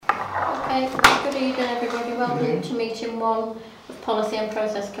Okay, good evening everybody. Welcome to meeting 1 of Policy and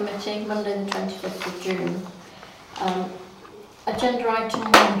Process Committee, Monday the 25th of June. Agenda item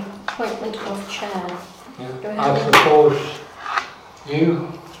 1, appointment of chair. Yeah. I propose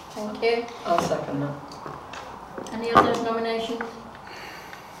you. Thank you. I'll second that. Any other nominations?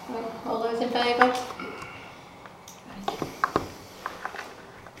 No? All those in favour?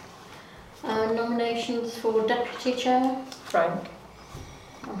 Nominations for deputy chair. Frank.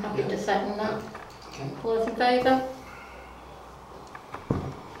 I'm happy to second that. Okay. All those in favour?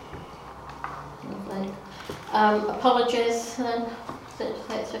 Lovely. Apologies then.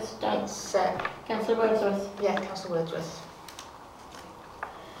 It's just Councillor Wordsworth. Yeah, Councillor Wordsworth.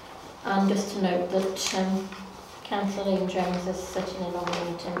 And just to note that Councillor Ian Jones is sitting in on the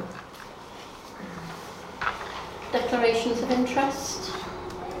meeting. Declarations of interest?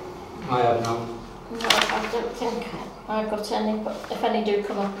 I have none. No, I don't think I've got any, but if any do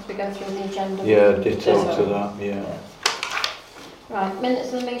come up as we go through the agenda. Yeah, ditto to that, yeah. Right,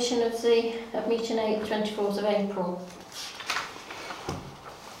 minutes of the meeting of meeting 8, 24th of April.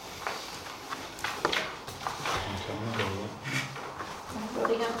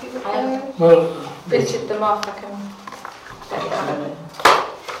 Everybody happy with those? Well, Printed them off, I can get you a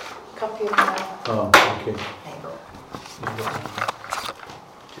copy of that. Oh, thank you. There you go.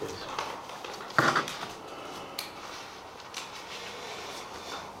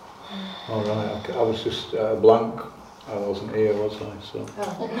 All right, I was just blank. I wasn't here, was I? So,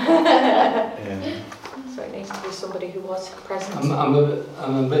 Oh. yeah. So it needs to be somebody who was present. I'm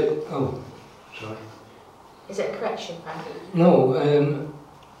a bit. Oh, sorry. Is it a correction, Frank? No,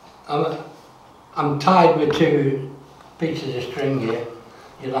 I'm tied with 2 pieces of string here.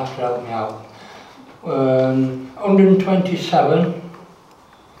 You'll have to help me out. 127,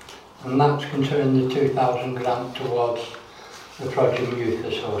 and that's concerning the 2,000 grant towards the Frodsham Youth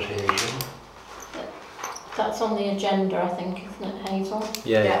Association. That's on the agenda, I think, isn't it, Hazel?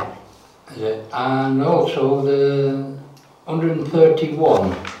 Yeah. Is it? And also the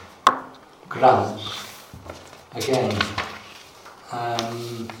 131 grants. Again,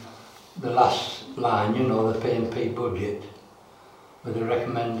 the last line, you know, the P&P budget, with a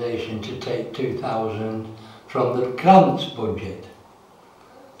recommendation to take 2,000 from the grants budget.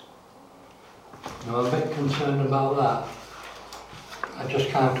 I'm a bit concerned about that. I just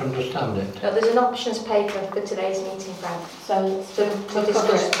can't understand it. No, there's an options paper for today's meeting, Frank. So To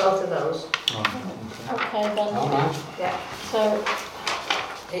discuss both of those. Oh, okay then. all right. Yeah. So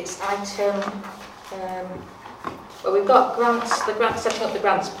It's item. Well, we've got grants. Setting up the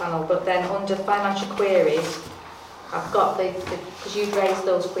grants panel, but then under financial queries, I've got because you've raised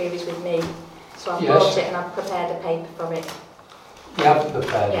those queries with me, so I've brought it and I've prepared a paper for it. You have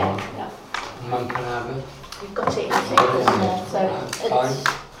prepared Yeah. one. yeah, Man can have it. You've got it in isn't there. there? So That's it's fine.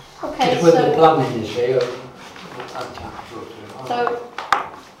 okay. Just with the So planning, you see. I can't go through it. so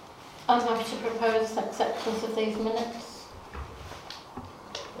I'm happy to propose acceptance of these minutes.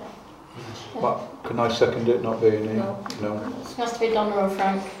 Yes. But can I second it not being here? No. No. It has to be Donna or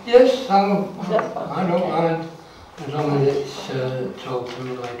Frank. Yes, I Okay. don't mind, as long as it's told to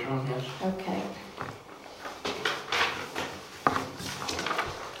me later on, yes. Okay.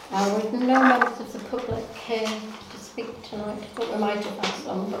 With no members of the public here to speak tonight, but we might have had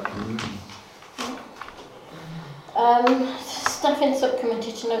some. Staffing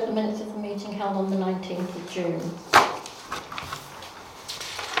subcommittee to note the minutes of the meeting held on the 19th of June.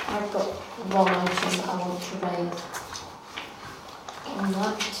 I've got one item that I want to raise on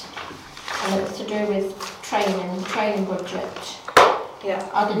that, and it's to do with training budget. Yeah.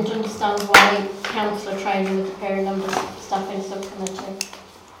 I didn't understand why councillor training was appearing under staffing subcommittee.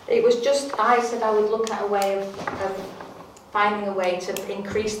 It was just, I said I would look at a way of finding a way to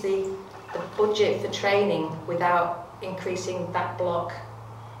increase the budget for training without increasing that block.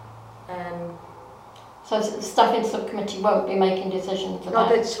 So the staffing subcommittee won't be making decisions No, about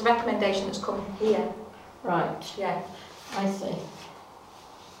but it's a recommendation that's come here. Right, Yeah. I see.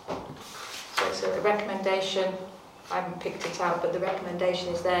 So it's a recommendation. I haven't picked it out, but the recommendation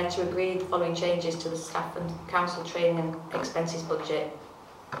is there to agree the following changes to the staff and council training and expenses budget.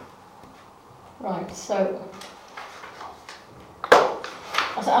 Right, so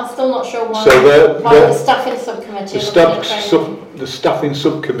I'm still not sure why, So why the staffing subcommittee the staffing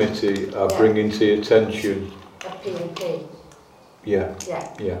subcommittee are bringing to your attention. A P&P. Yeah. Yeah.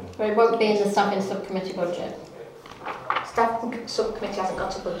 Yeah. But it won't be in the staffing subcommittee budget. Staff subcommittee hasn't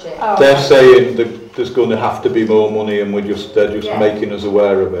got a budget. Oh, They're right. saying that there's going to have to be more money, and they're just Yeah. making us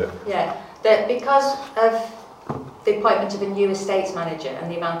aware of it. Yeah. That because of the appointment of a new estates manager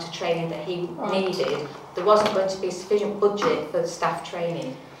and the amount of training that he needed, there wasn't going to be sufficient budget for staff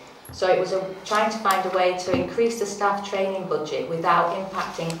training. So it was trying to find a way to increase the staff training budget without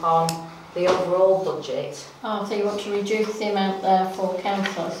impacting on the overall budget. Oh, so you want to reduce the amount there for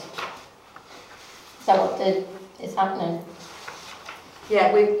councillors? Is that what is happening?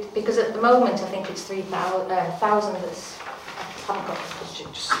 Yeah, because at the moment I think it's 3,000 that's, I haven't got the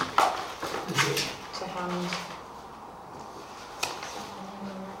budget just to hand.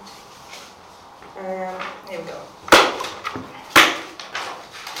 Here we go.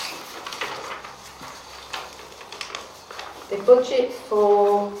 The budget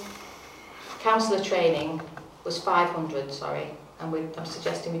for councillor training was 500, sorry, and I'm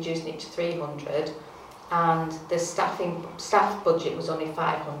suggesting reducing it to 300, and the staff budget was only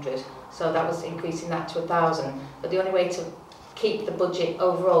 500, so that was increasing that to 1,000. But the only way to keep the budget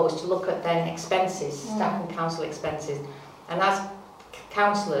overall was to look at then expenses, staff and council expenses, and as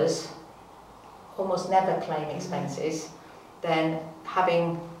councillors almost never claim expenses, then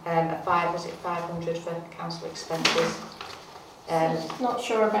having was it 500 for council expenses? Not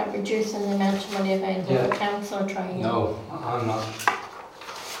sure about reducing the amount of money available for councillor training. No, I'm not.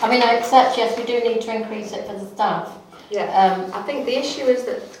 I mean, I accept, yes, we do need to increase it for the staff. Yeah, I think the issue is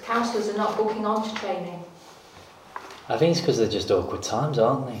that councillors are not booking on to training. I think it's because they're just awkward times,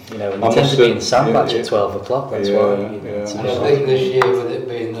 aren't they? You know, and they tend to be in sandbatch at 12 o'clock, that's why. I don't think this year, with it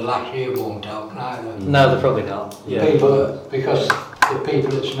being the last year, won't help neither. No, they're probably not. People, because the people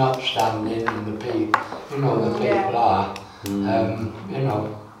that's not standing and the people, you know, the people are, you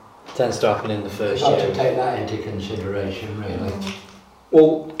know, tends to happen in the first got year. to take that into consideration, really.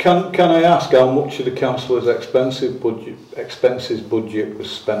 Well, can I ask how much of the councillor's expenses budget was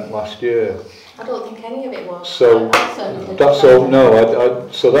spent last year? I don't think any of it was. So that's all. No,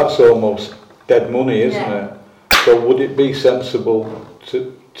 so that's almost dead money, isn't it? So would it be sensible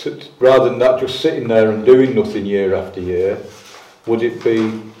to rather than that just sitting there and doing nothing year after year, would it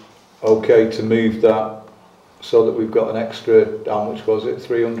be okay to move that so that we've got an extra? How much was it?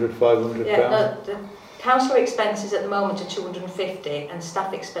 300, 500 pounds? The councillor expenses at the moment are 250 and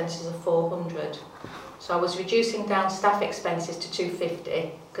staff expenses are 400. So I was reducing down staff expenses to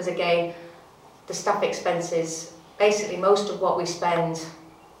 250 because again, the staff expenses, basically most of what we spend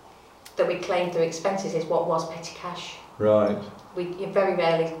that we claim through expenses is what was petty cash. Right. We very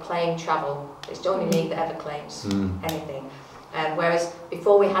rarely claim travel. It's only me that ever claims anything. Whereas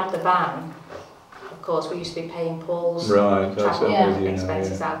before we had the van, of course, we used to be paying Paul's travel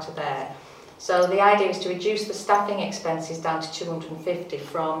expenses out of there. So the idea is to reduce the staffing expenses down to 250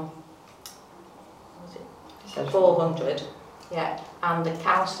 from 400, and the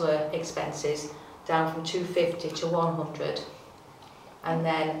councillor expenses down from 250 to 100, and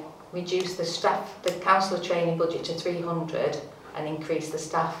then reduce the councillor training budget to 300 and increase the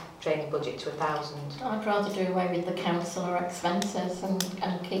staff training budget to 1,000. I'd rather do away with the councillor expenses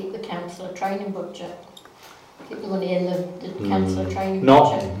and keep the councillor training budget. Keep the money in the councillor training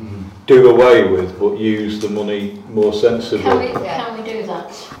budget. Not do away with, but use the money more sensibly. Can we do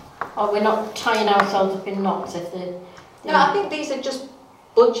that? Or we're not tying ourselves up in knots if the... No, I think these are just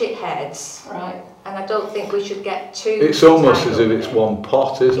budget heads. Right. And I don't think we should get too... It's almost as if it's one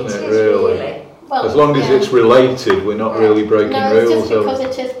pot, isn't it, really? Well, as long as it's related, we're not really breaking rules. No, it's just because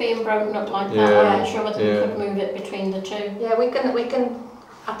it is being broken up like that. I'm not sure whether we could move it between the two. Yeah, we can.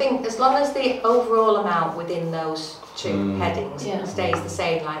 I think as long as the overall amount within those two headings stays the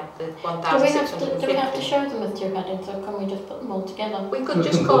same, like the 1,650. Do we have to show them with two headings, or can we just put them all together? We could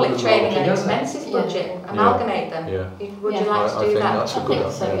just call it training and expenses budget and amalgamate them. Would you like to do that? That's a good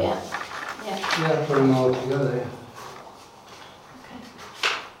idea. So, Yeah, put them all together.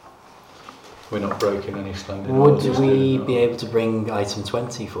 We're not breaking any standing Would orders, we be able to bring item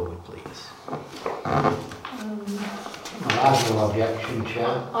 20 forward, please? Well, I've no objection,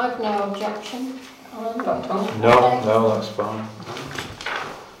 Chair. I've no objection. No, that's fine.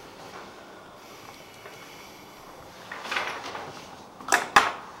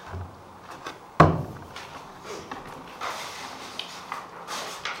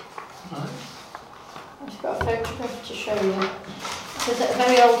 I've got a photograph to show you. There's a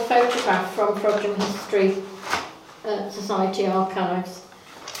very old photograph from Frodsham History Society archives,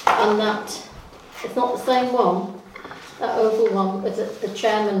 and that it's not the same one. That oval one is the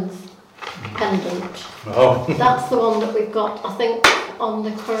chairman's pendant. Oh. That's the one that we've got, I think, on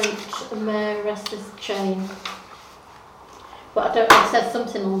the current Mayoress's chain. But I don't know, it says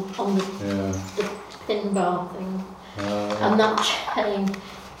something on the pin bar thing. And that chain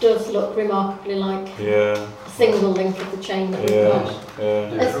does look remarkably like a single link of the chain that we've got.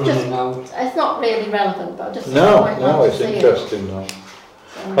 It's not really relevant, but I just No, it's interesting though.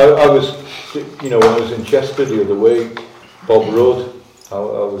 I was, when I was in Chester the other week, Bob Rudd I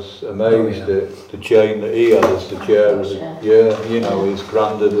was amazed at the chain that he had as the chair. You know, is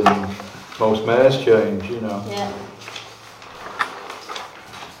grander than most mayor's chains, you know. Yeah.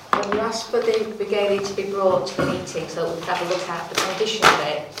 We asked for the brigade to be brought to the meeting so that we could have a look at the condition of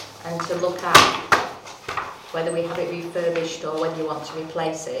it and to look at whether we have it refurbished or whether you want to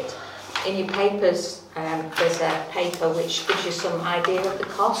replace it. In your papers, there's a paper which gives you some idea of the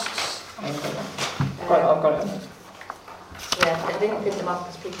costs. I've got it. Yeah, I didn't print them off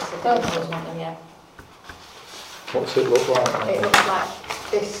because people said they didn't always want them, yeah. What's it look like? It looks like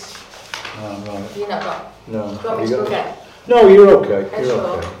this. Oh, right. You not got? No. Do you want me to go get? No, you're okay. Are you You're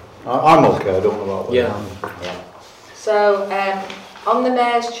sure? okay. I'm okay. I don't know about that. Yeah. So on the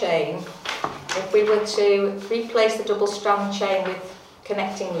mare's chain, if we were to replace the double strand chain with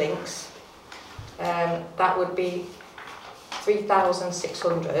connecting links, that would be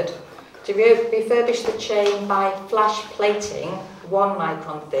 3,600. To refurbish the chain by flash plating, 1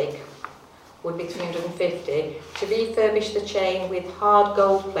 micron thick, would be 350. To refurbish the chain with hard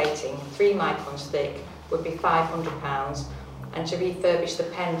gold plating, 3 microns thick, would be £500. And to refurbish the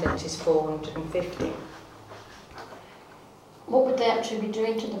pendant is 450. What would they actually be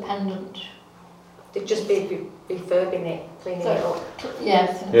doing to the pendant? They'd just be refurbing it, cleaning it up.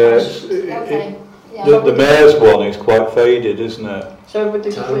 Yes. Yes. Okay. Yeah. The mayor's one is quite faded, isn't it? So would they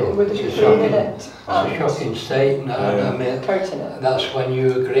be cleaning it? It's a shocking state, and I mean, Coating it? that's when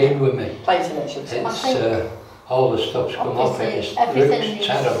you agreed with me. Plating it, should say. It's all the stuff's come off it. It's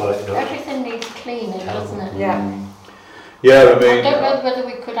terrible. It does. Everything needs cleaning, doesn't it? Yeah. Yeah, I mean, I don't know whether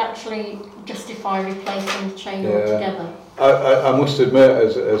we could actually justify replacing the chain altogether. I must admit,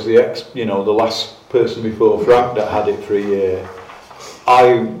 as the the last person before Frank that had it for a year,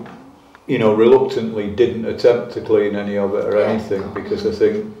 I, reluctantly didn't attempt to clean any of it or anything, because I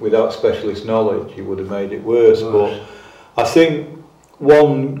think without specialist knowledge you would have made it worse. But I think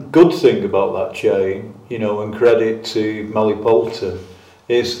one good thing about that chain, and credit to Melly Poulton,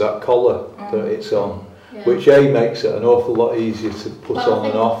 is that collar that it's on. Yeah. Which makes it an awful lot easier to put on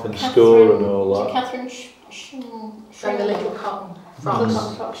and off and store and all that. Catherine From the little cotton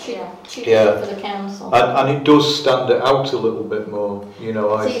frocks. She did it for the council. And it does stand it out a little bit more,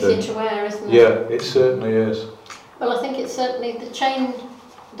 I It's think. easy to wear, isn't it? Yeah, it certainly is. Well, I think it's certainly the chain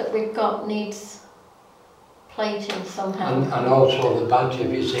that we've got needs plating somehow. And also the badge,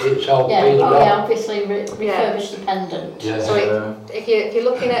 if you see it's all peeled off. Yeah, obviously refurbish the pendant. Yeah. So if you're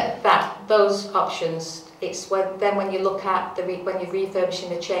looking at those options, it's when you look at when you're refurbishing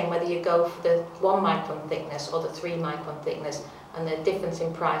the chain, whether you go for the 1 micron thickness or the 3 micron thickness, and the difference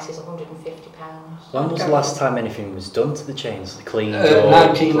in price is £150. When was the last time anything was done to the chains? The cleaned?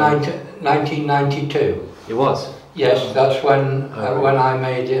 1992. It was? Yes, that's when I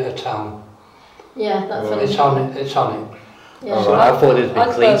made it a town. Yeah, that's what It's on it. Yeah. So I thought it had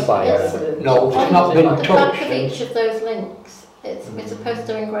been cleaned by No, it's not been On the back touched. of each of those links, we're supposed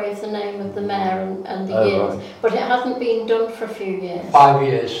to engrave the name of the mayor and the years, right. but it hasn't been done for a few years. 5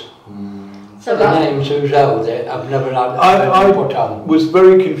 years. So The names who's held it, I've never had I put on. was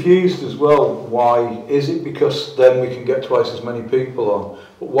very confused as well. Why is it? Because then we can get twice as many people on.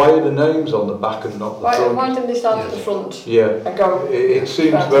 But why are the names on the back and not the front? Why didn't they start at the front Yeah, and go? it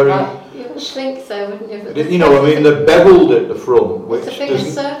seems round very. and round? you would think so, wouldn't you? But they're beveled at the front, which it's a bigger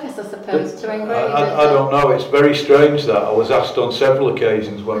doesn't. surface, I suppose, to engrave it. I don't know. It's very strange that I was asked on several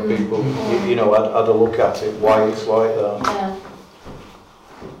occasions when people, had a look at it, why it's like that.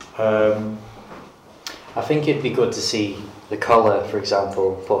 Yeah. I think it'd be good to see the collar, for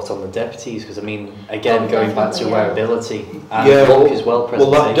example, put on the deputies, because again, going back to wearability and look as well.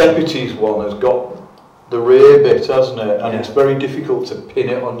 Well, that deputies one has got the rear bit, hasn't it? And it's very difficult to pin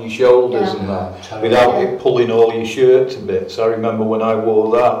it on your shoulders and that without it pulling all your shirt to bits. I remember when I wore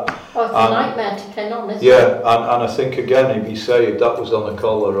that. Oh, it's a nightmare to pin on, isn't it? Yeah, and I think again, if you say if that was on a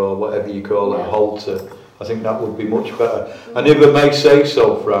collar or whatever you call it, a halter, I think that would be much better. And if I may say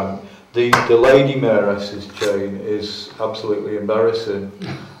so, Frank, the Lady Mayoress's chain is absolutely embarrassing,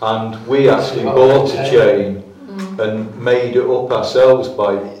 and we actually bought a chain and made it up ourselves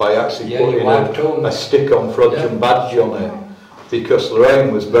by actually putting a stick-on Frodsham badge on it, because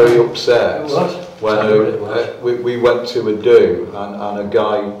Lorraine was very upset when we went to a do and a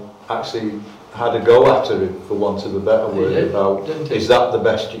guy actually had a go at her, for want of a better word, about is that the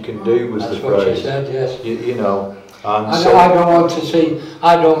best you can do, was the phrase. What she said, yes. And so I don't want to see.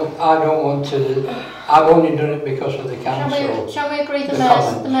 I don't want to. I've only done it because of the council. Shall we agree the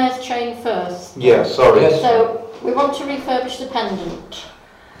mayor's chain first? Yeah, sorry. So we want to refurbish the pendant,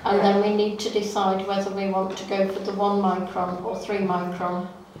 and then we need to decide whether we want to go for the 1 micron or 3 micron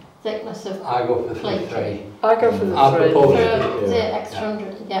thickness of I go for plating. 3. I go for the I 3. propose For it. the extra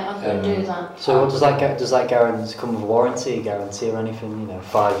 100, yeah, I'm going to do that. So what does that guarantee come with guarantee or anything? You know,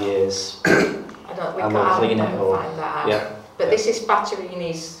 5 years. I don't, we And can't we'll clean it, or- find that out. Yeah. But this is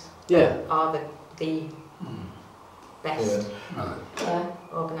Batterinis Yeah. are the best Right. Yeah.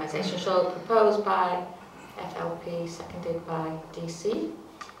 organisation. So proposed by FLP, seconded by DC.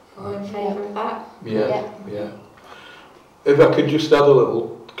 All in favour of that? Yeah, yeah. If I could just add a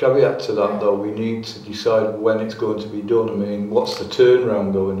little caveat to that though, we need to decide when it's going to be done. I mean, what's the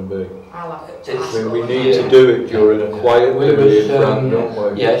turnaround going to be? I'll have to It's- ask I mean, we all need that. to do it during a quiet We period, was, Frank,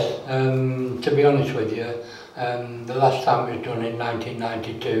 don't we? Yes, to be honest with you, the last time it was done in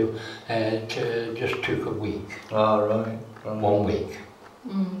 1992, it just took a week, Ah, right. 1 week.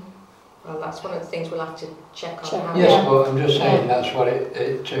 Well, that's one of the things we'll have to check on. Check. how- Yes, Yeah. but I'm just saying that's what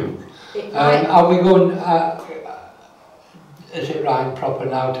it took. It might, Are we going, is it right and proper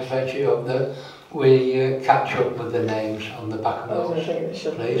now to fetch it up that we catch up with the names on the back I of don't those? think it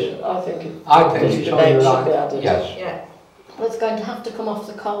should Please. be. I think It's the only names should right. be added. Yes, yeah, Well, it's going to have to come off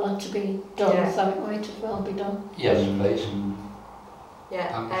the collar to be done, Yeah. so it might as well be done. yes, please. yeah.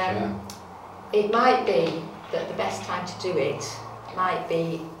 I'm sure. It might be that the best time to do it might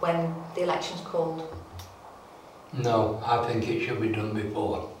be when the election's called. No, I think it should be done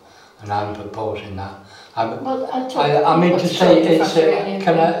before, and I'm proposing that. Well, I mean to say, it's,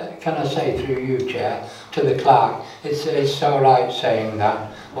 Frodsham. can I say through you, Chair, to the clerk, it's all right saying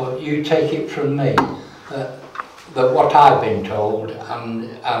that, but you take it from me that what I've been told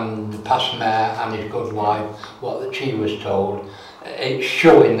and the past mayor and his good wife, what she was told, it's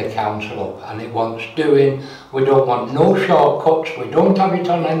showing the council up and it wants doing. We don't want no shortcuts, we don't have it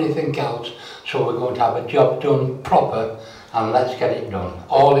on anything else, so we're going to have a job done proper and let's get it done,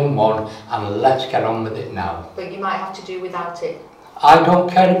 all in one, and let's get on with it now. But you might have to do without it. I don't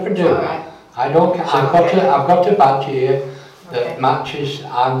care if I do. Alright. I don't care. I've got a badge here that Okay. matches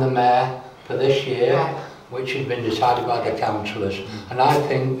I'm the mayor for this year, Right. which has been decided by the councillors, and I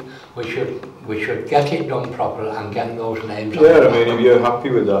think we should get it done properly and get those names on. Yeah, I mean, if you're happy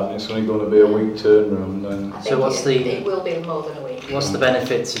with that and it's only going to be a week turnaround, then... I So think what's it will be more than a week. What's the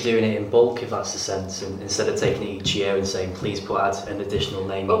benefit to doing it in bulk, if that's the sense, instead of taking it each year and saying, please add an additional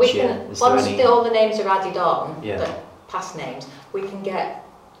name But we each year? can, Is there once any... all the names are added on, Yeah. the past names, we can get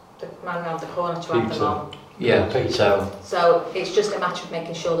the man round the corner to add Peter. them on. Yeah, so... So it's just a matter of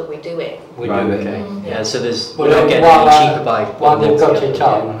making sure that we do it. We Right, do it. Okay, Mm. yeah, so there's... Well, we're not getting while, any cheaper by... While putting they've got together, it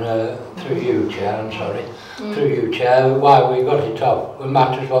yeah. on, through you, Chair, I'm sorry, through you, Chair, while we got it off, we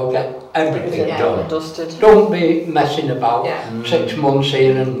might as well get everything Yeah. done. Dusted. Don't be messing about Yeah. 6 months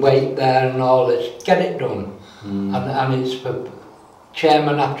here and wait there and all this. Get it done. And it's for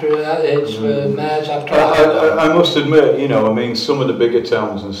chairman after that, it's for mayors after that. I must admit, you know, I mean, some of the bigger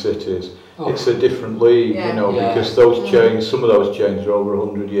towns and cities, Oh. it's a different league, Yeah. you know, Yeah. because those chains, some of those chains are over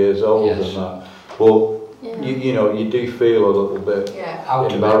 100 years old Yes. and that. But, Yeah. you know, you do feel a little bit Yeah. Out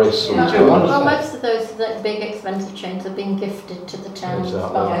of it. embarrassed Yeah. Well, sometimes. well, most of those big expensive chains have been gifted to the towns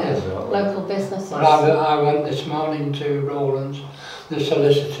Exactly, by exactly. local businesses. Well, I went this morning to Rowlands, the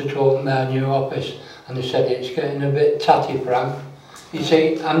solicitor to open their new office, and they said it's getting a bit tatty, Frank. You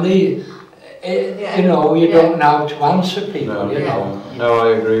see, and you know, you don't know how to answer people, No, you know. no,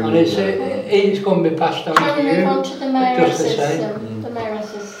 I agree And with you. it's going to be passed on Shall to we move on you. to the just the mayoress's, same. the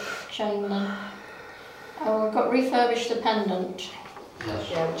mayoress's chain then? Oh, we've got refurbished the pendant. Yes.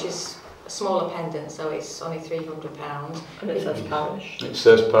 Yeah, which is a smaller pendant, so it's only £300. And it says parish. It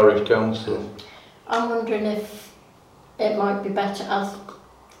says parish council. I'm wondering if it might be better, as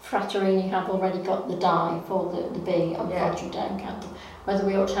Fratterini have already got the die for the bee on Yeah. Frodsham Down Candle, whether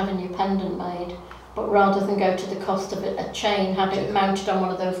we ought to have a new pendant made, but rather than go to the cost of a chain, have it mounted on one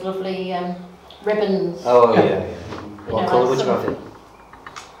of those lovely ribbons. Oh, Yeah. yeah, yeah. You What know, colour like would you some- have it?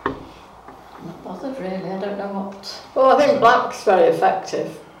 Not bothered really, I don't know what. Well, I think black's very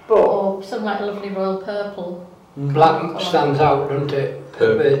effective, but Or some like lovely royal purple. Black stands out, doesn't it?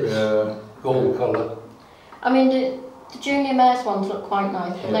 A bit Yeah. gold colour. I mean, the junior mayor's ones look quite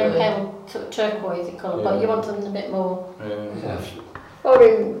nice, but they're a Yeah. pale turquoisey colour, but Yeah. you want something a bit more. Yeah. Yes. I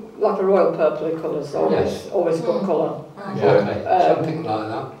mean, like a royal purpley colour's Yes. always a good Mm. colour. Exactly. Um, Something like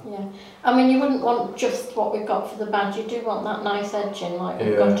that. Yeah, I mean, you wouldn't want just what we've got for the badge. You do want that nice edging like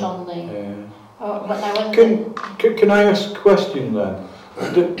we've Yeah. got on the. Yeah. Oh, but now when Can I ask a question then?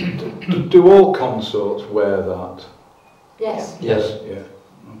 Do all consorts wear that? Yes. Yes. Yeah.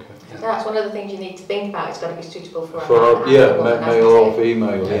 Okay. That's one of the things you need to think about. It's got to be suitable for For a yeah, woman, hasn't male or it?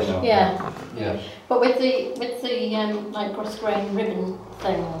 female, Yes. you know. yeah, Yes. but with the like grosgrain ribbon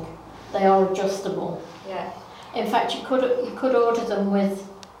thing, they are adjustable. Yeah. In fact, you could order them with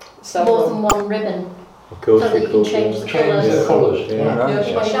more than one ribbon. Of course So that you can change the Change the colours. colours. Yeah.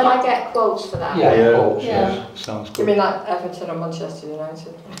 Well, shall I get quotes for that? Yeah, Yeah. quotes, Yeah. yes. Sounds You good. mean like Everton or Manchester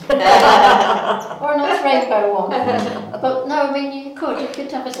United? Or a nice rainbow one. But no, I mean you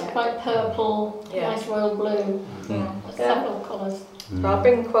could have a like purple, Yeah. nice royal blue, Mm. several colours. So I'll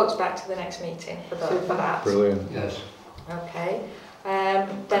bring quotes back to the next meeting for that. Brilliant. Yes. Okay.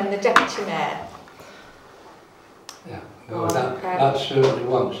 Then the deputy mayor. Yeah. No, that certainly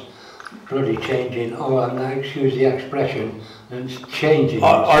wants bloody changing. Oh, and excuse the expression, and it's changing.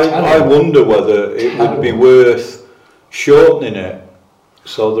 I wonder whether it would be worth shortening it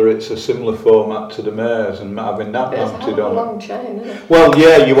so that it's a similar format to the mayor's and having that It's mounted a on. long chain, isn't it? Well,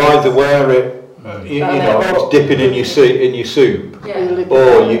 yeah, you either wear it, you know, it's dipping in your soup, Yeah.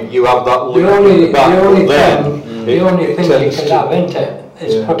 or you have that loop The at only, the back. the only but then thing, the only it thing you tends could to- have, isn't it,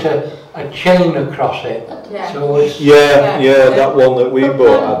 is Yeah. put a chain across it. Yeah. So it's Yeah, that one that we But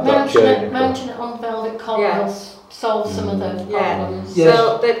bought had that mounting chain. it, mounting it on velvet collar Yeah. will solve some of those Yeah. problems. Yes.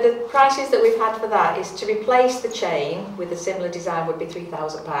 So the prices that we've had for that is to replace the chain with a similar design would be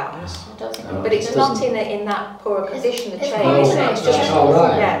 £3,000. I don't think But it's it not doesn't- in that poor condition, the it's chain, fine, is isn't it? it? It's It's just, just all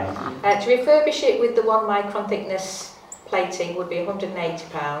right. yeah. To refurbish it with the 1 micron thickness plating would be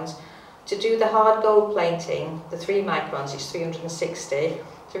 £180. To do the hard gold plating, the 3 microns, is £360.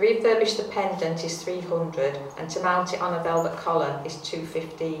 To refurbish the pendant is £300, and to mount it on a velvet collar is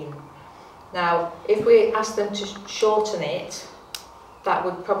 £215. Now, if we ask them to shorten it, that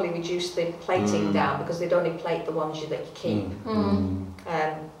would probably reduce the plating down, because they'd only plate the ones that you keep.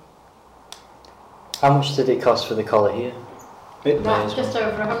 How much did it cost for the collar here? That's just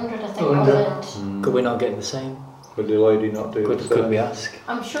over 100, I think, 100. was it? Could we not get the same? Would the lady not do the Could we same? ask?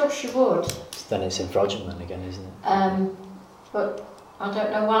 I'm sure she would, Then it's in Frodsham then again, isn't it? but I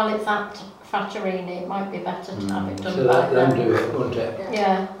don't know, while it's at Fattorini, it might be better to have it done so by let them them. do it, wouldn't it?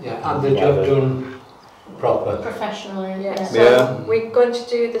 Yeah, Yeah, and the job done proper. professionally, Yeah. yeah. So Yeah. we're going to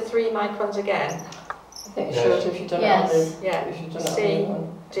do the 3 microns again. I think Yes. sure if you've done Yes. it on the, Yeah. if you've done it C, on the one,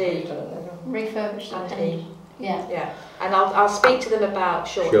 D. if you've done it on the Refurbish the And pen. E. Yeah, Yeah, and I'll speak to them about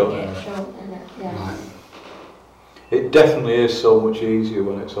shortening Shortening it. sure, isn't it? Yeah. Right. It definitely is so much easier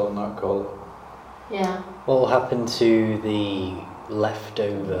when it's on that collar. Yeah. What will happen to the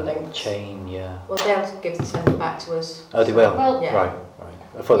leftover Links. chain? Yeah. Well, they'll send it back to us. Oh, they will? Well, Yeah. Right.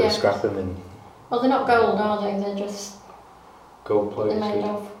 I thought Yeah. they'd scrap them and... well, they're not gold, are they? They're just, Gold they're made plated.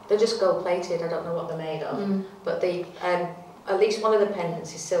 of. They're just gold plated, I don't know what they're made of. But the at least one of the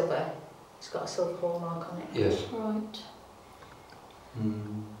pendants is silver. It's got a silver hallmark on it. Yes. Right.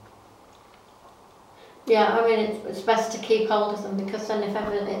 Mm. Yeah, I mean, it's best to keep hold of them, because then if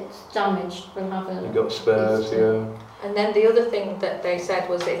ever it's damaged, we'll have a... You got spares, yeah. And then the other thing that they said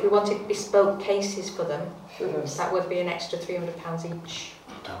was that if we wanted bespoke cases for them, other. that would be an extra £300 each.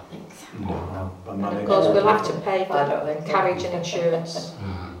 I don't think so. No, I And manage of course, that. we'll have to pay I for don't think so. carriage and insurance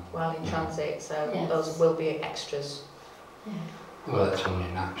Mm. while in transit, so Yes. those will be extras. Yeah. Well, that's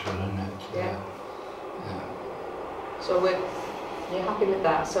only natural, isn't it? Yeah. Yeah. So you're happy with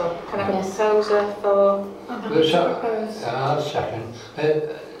that? So can I have Yes. a proposer for? I'm Well, happy to so- propose. I'll second.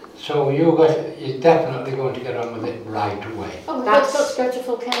 So you're definitely going to get on with it right away. Oh, we've That's- got to go to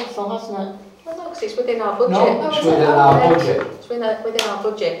full council, hasn't it? Well, no, because it's within our budget. No, it's is within it? our Oh, budget. It's within our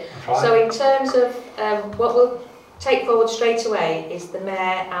budget. That's So right. in terms of what we'll take forward straight away is the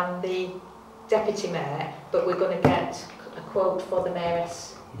mayor and the deputy mayor, but we're going to get a quote for the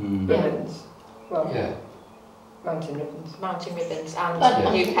mayoress Mm. Yeah. Ribbons. Well, Yeah. mountain ribbons. mounting ribbons and But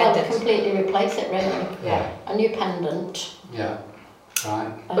a new they'll pendant. completely replace it, really. Yeah. A new pendant. Yeah.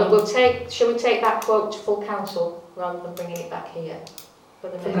 Right. But shall we take that quote to full council rather than bringing it back here for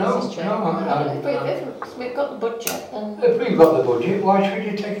the No, mayor's chair? If we've got the budget, then... If we've got the budget, why should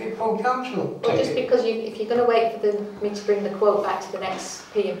you take it full council? Well, Take just it. because if you're going to wait for me to bring the quote back to the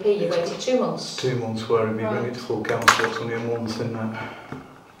next P&P, you're waiting 2 months. 2 months where it'd be Right. ready to full council, it's only a month in that.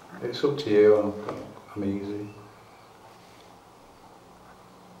 It's up to you, I'm easy.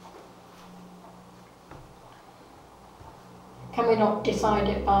 Can we not decide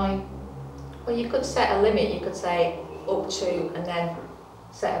it by... Well, you could set a limit. You could say up to, and then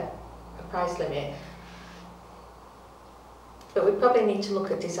set a price limit. But we probably need to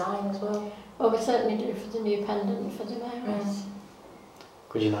look at design as well. Well, we certainly do for the new pendant for the mayoress.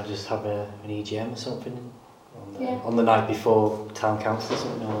 Could you not just have an EGM or something Yeah. on the night before town council or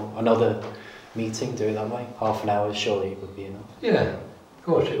something, or another meeting, do it that way? Half an hour, surely it would be enough. Yeah, of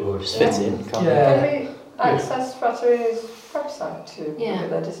course it would. Just fit in, can't Yeah. Can we access Fattory's website to Yeah. look at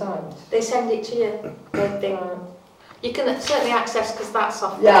their designs? They send it to you. They You can certainly access, because that's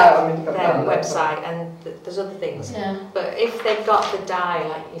off Yeah, I mean, their website, and there's other things. Yeah. But if they've got the die,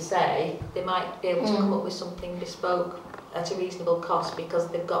 like you say, they might be able to come up with something bespoke at a reasonable cost because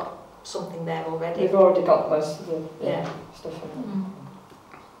they've got something there already. They've already got most of the stuff in it.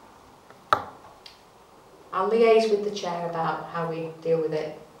 I'll liaise with the chair about how we deal with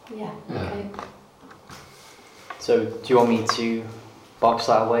it. Yeah. Yeah. Okay. So do you want me to box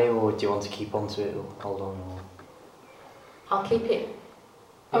that away, or do you want to keep on to it, or hold on? Or? I'll keep it.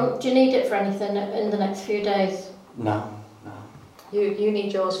 Oh, do you need it for anything in the next few days? No. You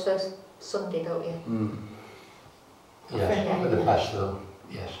need yours for Sunday, don't you? Yeah, for the festival,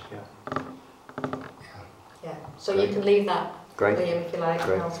 yes. Yeah. So you can leave that, Great. Liam, if you like,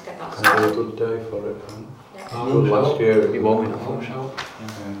 Great. and I'll get that It's a sorted. good day for it. Yeah. Good last year. It'll be warm enough.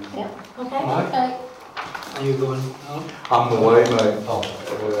 Yeah. Okay. Right. Okay. Are you going on? I'm away, mate. Oh,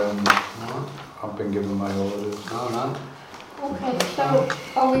 I've been given my orders. all right. Okay, so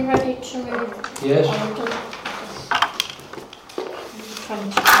are we ready to move Yes. on to so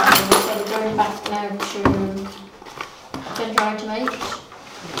we're going back now to agenda item 8.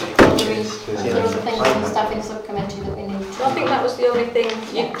 Are there other things in the staffing subcommittee that we need to? So I think that was the only thing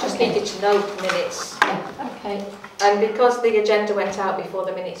you just needed to know for minutes. Yeah, okay. And because the agenda went out before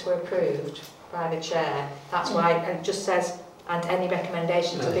the minutes were approved by the chair, that's why, and it just says, and any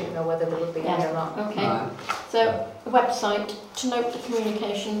recommendations, I didn't know whether there would be any or not. Okay. Right. So the website, to note the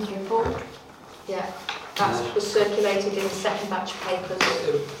communications report. Yeah, that was circulated in the second batch of papers.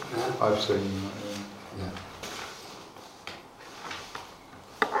 I've seen that,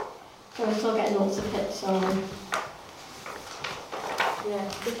 So we're still getting lots of hits on. Yeah,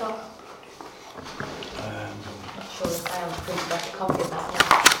 we got. Not sure if I am printed back a copy of that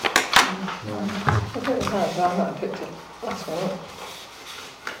one. I think we have, but I might have picked it last one up.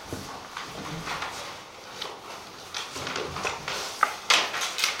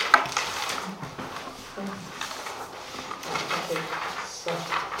 So,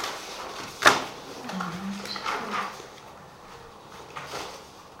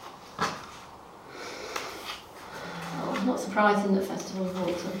 Oh, not surprising that Festival of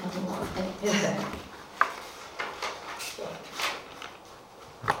Autumn has a lot of hits. yeah.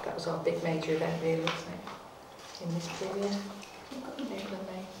 That was our big major event really, wasn't it? In this period. I've got the date of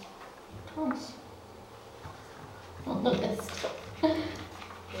May. Twice. On the list. Yeah,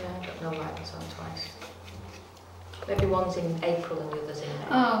 I don't know why it was on twice. Maybe one's in April and the other's in May.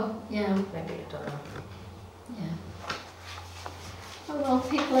 Oh, yeah. Maybe, I don't know. Yeah. Oh well,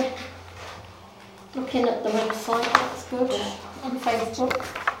 people are looking at the website, that's good. On Facebook.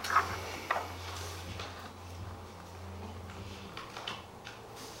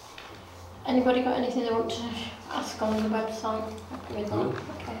 Anybody got anything they want to ask on the website? Happy with that?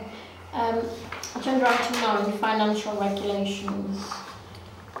 Okay. Agenda item 9, financial regulations.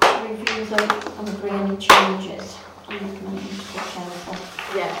 Review them and agree any changes. I'm recommending to be careful.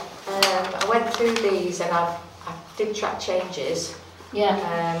 Yeah, I went through these and I did track changes.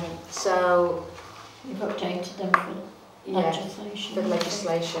 Yeah, So, you've updated them for legislation. the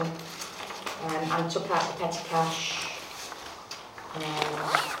legislation, and took out the petty cash.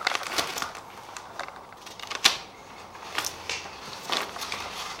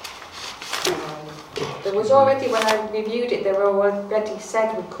 There was already, when I reviewed it, they were already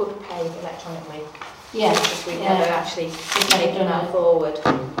said we could pay electronically. Yeah, Because we never actually taken that forward.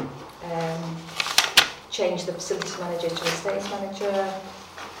 Change the facilities manager to estates manager.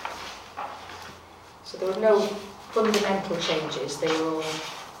 So there were no fundamental changes. They were all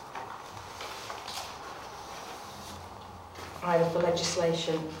either for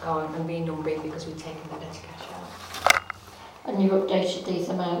legislation or and renumbering because we'd taken the petty cash out. and you've updated these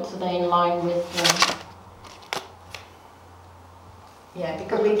amounts, are they in line with Yeah, the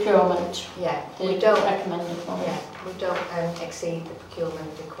because we procurement? we don't. Recommended one? Yeah, we don't exceed the procurement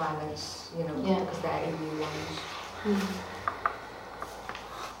requirements, you know, Yeah. because they're EU ones.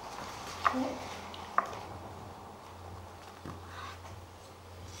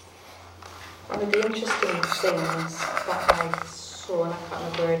 One of the interesting things that I saw, and I can't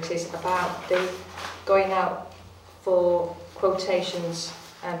remember where it is, about the going out for quotations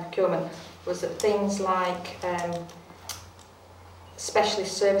and procurement, was that things like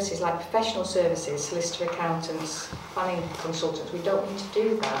specialist services, like professional services, solicitor accountants, planning consultants, we don't need to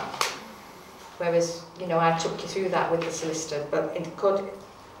do that. Whereas, you know, I took you through that with the solicitor, but it could,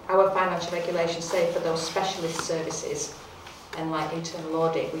 our financial regulations say for those specialist services and like internal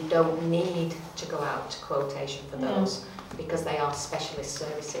audit, we don't need to go out to quotation for those because they are specialist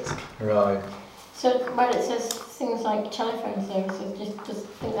services. Right. So when it says things like telephone services, just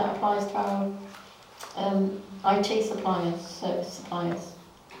think that applies to our IT suppliers, service suppliers.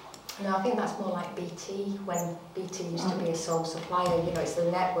 No, I think that's more like BT, when BT used to be a sole supplier. You know, it's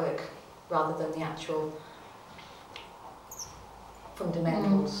the network rather than the actual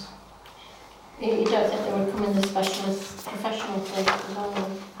fundamentals. You don't think they would come in the specialist professional thing as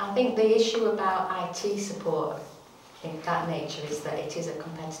well? I think the issue about IT support in that nature is that it is a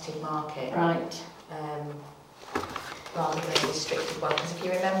competitive market. Right. Rather than a restricted one. Because if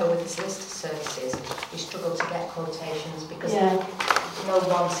you remember with the solicitor services, we struggled to get quotations because no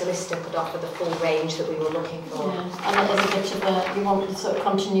one solicitor could offer the full range that we were looking for. Yeah. And it is a bit of a, you want the sort of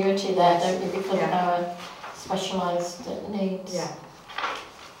continuity there, don't you, because of our specialised needs. Yeah.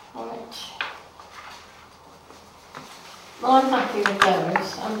 All right. Well, I'm happy with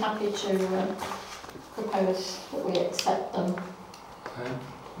those. I'm happy to propose that we accept them. Okay.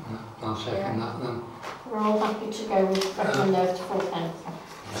 I'll second that then. We're all happy to go with recommend those to full council.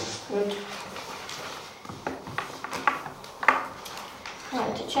 Good.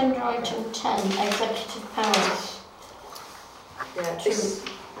 Right, agenda item 10, executive powers. Yeah,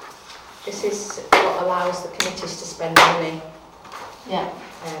 this is what allows the committees to spend money. Yeah.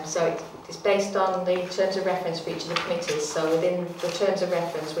 So it's based on the terms of reference for each of the committees. So within the terms of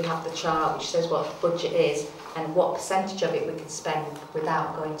reference, we have the chart which says what the budget is and what percentage of it we can spend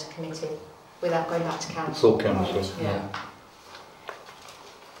without going to committee, without going back to council. Full council. Yeah.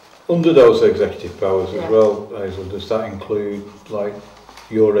 Under those executive powers Yeah. as well, Hazel, does that include like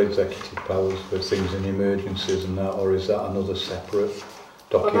your executive powers for things in emergencies and that, or is that another separate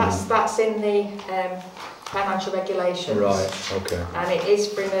document? Well, that's in the financial regulations. Right, okay. And it is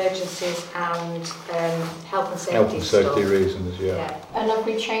for emergencies and health and safety Health and safety stuff. reasons, Yeah. And have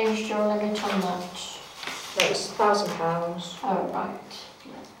we changed your limit on that? It was £1,000, Oh, right.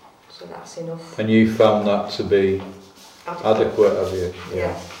 so that's enough. And you found that to be adequate, have you?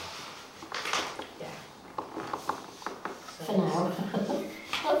 Yeah. For now.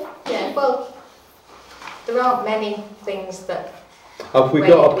 Yeah, well, there aren't many things that Have we Wait,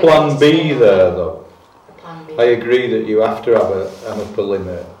 got a we plan need to B say there though? a plan B. I agree that you have to have an upper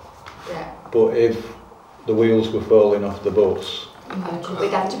limit, Yeah, but if the wheels were falling off the bus,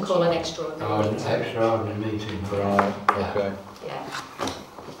 we'd have to call an extraordinary An meeting. extraordinary meeting. right, Yeah. okay. Yeah.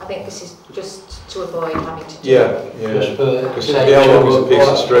 I think this is just to avoid having to do Yeah, Just yeah. for Because it'd be how long as a piece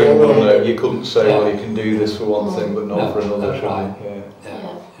of string, wouldn't it? You couldn't say, well, you can do this for one thing, but not No, for another. that's right. Yeah.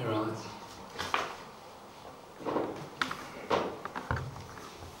 Yeah, you're right.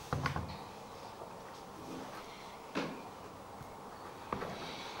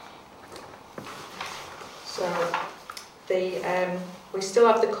 So we still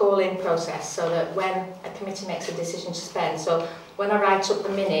have the call-in process so that when a committee makes a decision to spend, so when I write up the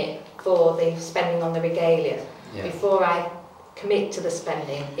minute for the spending on the regalia, before I commit to the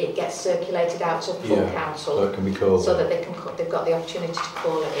spending, it gets circulated out to full So council it can be called. so that they've got the opportunity to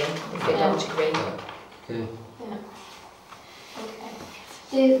call it in if they don't agree. Okay.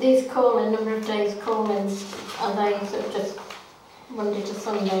 Okay. These call-in, number of days call-ins, are they sort of just Monday to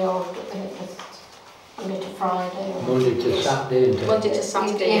Sunday or are they just Monday to Friday? Or? Monday to Saturday, isn't it? Monday to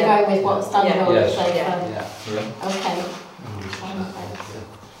Saturday, You go with what standard Yeah. orders Yes. say. Yeah. Yeah. Okay. Monday to Saturday,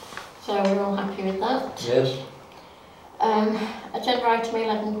 So we're all happy with that. yeah. Yes. Agenda item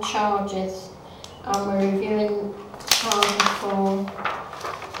 11, charges. We're reviewing charges for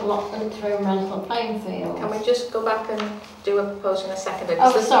allotment through rental playing fields. Can we just go back and do a proposal in a second?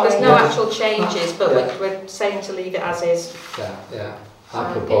 Oh, There's, sorry. there's no Yeah. actual changes, but Yeah. we're saying to leave it as is. Yeah. I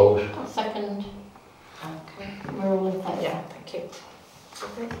Okay. propose. I'll second. Okay. We're all in favour. Yeah, thank you.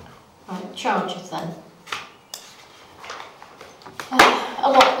 Okay. Right, charges then.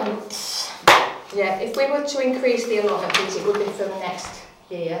 Allotments. Yeah, if we were to increase the allotment fees, it would be for next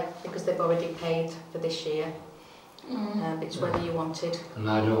year because they've already paid for this year. It's whether you wanted. And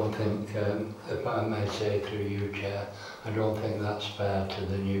I don't think, if I may say through you, Chair, I don't think that's fair to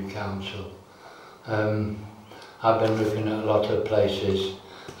the new council. I've been looking at a lot of places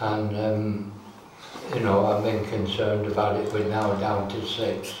and, you know, I've been concerned about it. We're now down to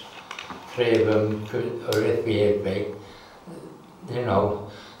 6. 3 of them could, or if we had big, you know.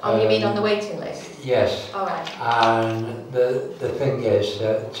 Oh, you mean on the waiting list? Yes. All right. And the thing is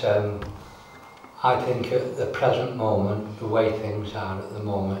that I think at the present moment, the way things are at the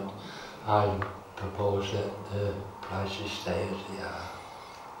moment, I propose that the prices stay as they are.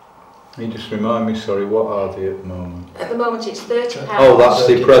 Can you just remind me, sorry, what are they at the moment? At the moment, it's £30. Oh, that's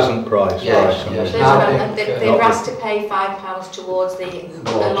the present price, Yes, right. yes. £30, and they were asked to pay £5 towards the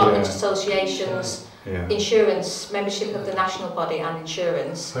allotment association's Yeah. insurance, membership of the national body and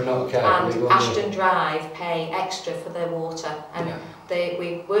insurance. We're not careful. And Ashton Drive pay extra for their water, and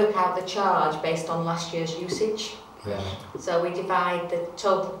we work out the charge based on last year's usage. Yes. So we divide the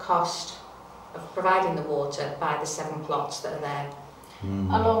total cost of providing the water by the 7 plots that are there.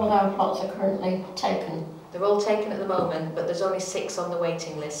 And all of our plots are currently taken. They're all taken at the moment, but there's only 6 on the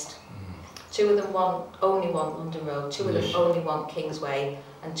waiting list. 2 of them only want London Road, 2 of them only want Kingsway,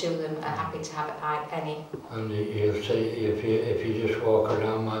 and 2 of them are happy to have any. And you'll see, if you just walk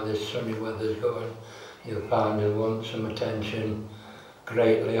around while this sunny weather's going, you'll find they'll want some attention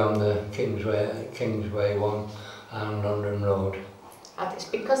greatly on the Kingsway one and London Road. And it's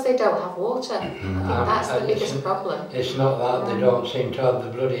because they don't have water. I think that's the biggest problem. It's not that they don't seem to have the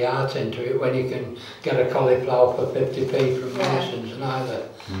bloody heart into it when you can get a cauliflower for 50p from Morrison's neither.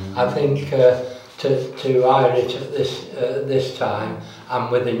 I think to hire it at this time, and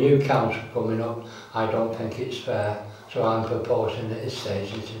with the new council coming up, I don't think it's fair. So I'm proposing at this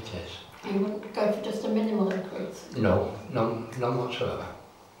stage as it is. You wouldn't go for just a minimal increase? No, none whatsoever.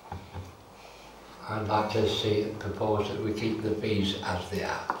 I'd like to see it proposed that we keep the fees as they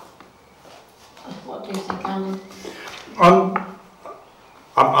are. What do you think, Alan?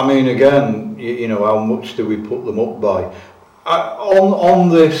 I mean, again, you know, how much do we put them up by? On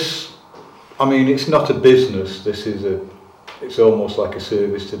this, I mean, it's not a business. This is it's almost like a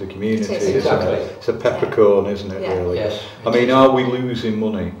service to the community. It is, exactly. It's a peppercorn, isn't it? Yeah. Really. Yes. I mean, are we losing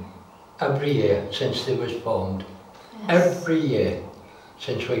money? Every year since they was formed. Yes. Every year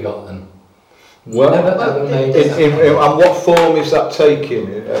since we got them. Well, Never ever made and what form is that taking?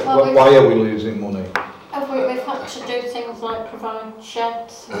 Why are we losing money? We've had to do things like provide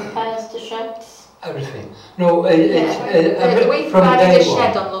sheds, repairs to sheds. Everything. No, We from provided day a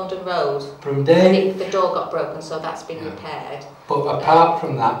shed one. on London Road. From day, The door got broken, so that's been repaired. but apart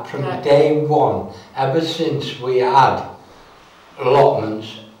from that, from day one, ever since we had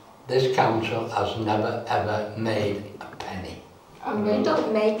allotments, this council has never ever made a penny. We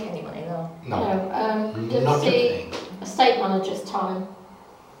don't make any money, no. No, Does not a the thing. estate manager's time?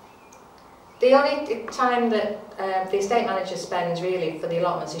 The only time that the estate manager spends really for the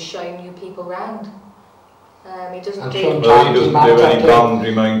allotments is showing new people round. He doesn't And do... sometimes Well, he doesn't might do have any to-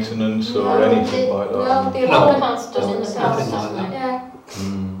 boundary maintenance or No, anything like that. No, the He allotment has done in the doesn't past, nothing like hasn't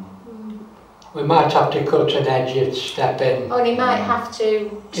he? Yeah. We might have to cut an edge and step in. Oh, and he might have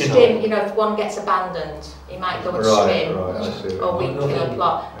to skim, you know, if one gets abandoned, he might go and Right, swim I see. or weed kill a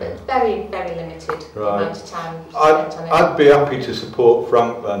plot, but very, very limited the Right. amount of time spent on it. I'd be happy to support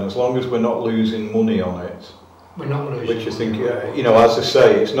Frank then, as long as we're not losing money on it. We're not losing. Which I think, you know, as I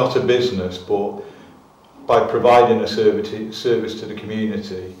say, it's not a business, but by providing a service to the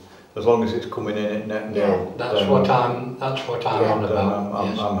community, as long as it's coming in at net nil, That's then, what I'm on then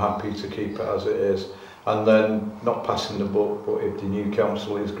about. I'm happy to keep it as it is. And then not passing the buck, but if the new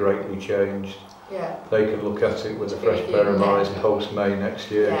council is greatly changed, they can look at it with a fresh pair of eyes post May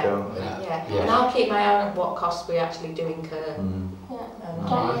next year, can't they? And I'll keep my eye on what costs we actually do incur.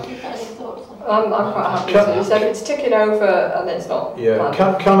 Don, have you got any thoughts on that? I'm quite happy to. So if it's ticking over and it's not... Yeah,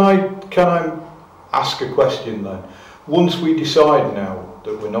 can I ask a question then? Once we decide now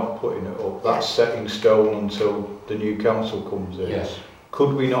that we're not putting it up, that's set in stone until the new council comes in. Yes.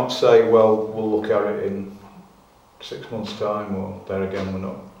 Could we not say, well, we'll look at it in 6 months' time, or there again we're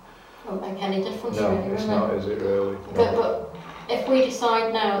not? Won't make any difference No, really, it's will not, it? is it really? But if we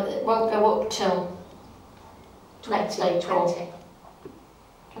decide now that it won't go up till next April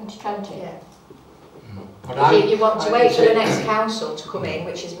 2020. Yeah. But You want to wait for the next council to come in,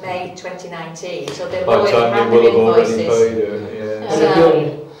 which is May 2019, so they'll By the already time have they their will have already invoices. paid it, yeah.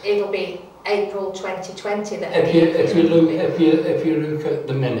 So it'll be April 2020 that if you look at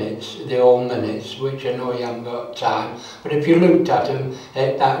the minutes, the old minutes, which I know you haven't got time, but if you looked at them,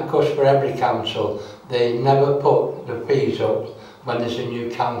 that goes for every council. They never put the fees up when there's a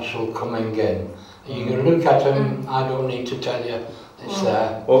new council coming in. You can look at them. I don't need to tell you. It's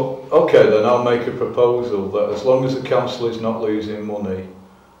there. Well, okay then, I'll make a proposal that as long as the council is not losing money,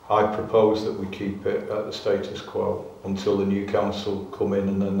 I propose that we keep it at the status quo until the new council come in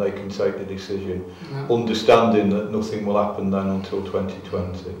and then they can take the decision, understanding that nothing will happen then until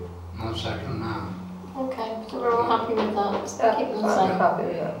 2020. I'll second that. Okay, so we're all happy with that. Yeah, Keep them the I'm same. happy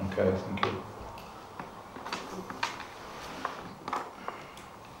with that. Okay, thank you.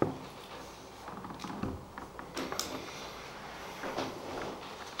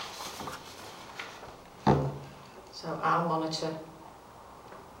 So I'll monitor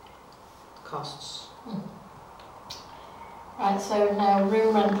costs. Right, so now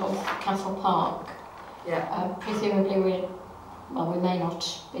room rentals, Castle Park. Yeah. Presumably we may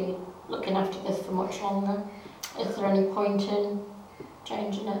not be looking after this for much longer. Is there any point in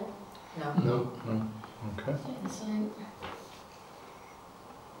changing it? No. No. Okay. Stay the same.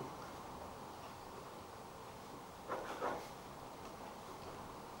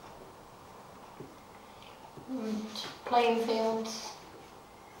 Right. Playing fields.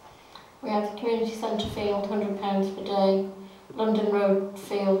 We have the community centre field, £100 per day. London Road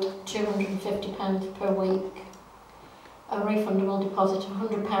field, £250 per week. A refundable deposit of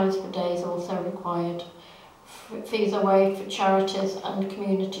 £100 per day is also required. Fees are waived for charities and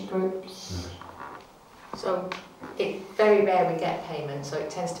community groups. So it's very rare we get payment, so it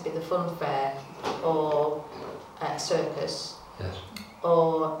tends to be the fun fair or circus. Yes.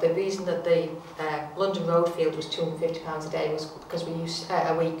 Or the reason that the London Road field was £250 a day was because we used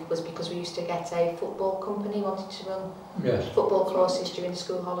a week was because we used to get a football company wanting to run football courses during the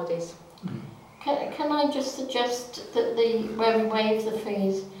school holidays. Can I just suggest that where we waive the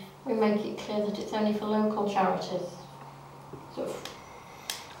fees, we make it clear that it's only for local charities? Sort of,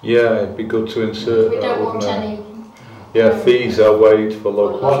 Yeah, it'd be good to insert we that, don't want wouldn't it? any. Yeah, fees are waived for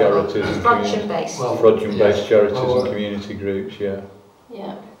local charities and Frodsham based. Frodsham-based charities and community groups. Yeah.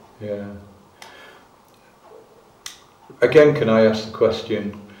 Yeah. Yeah. Again, can I ask the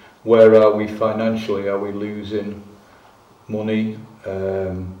question, where are we financially? Are we losing money?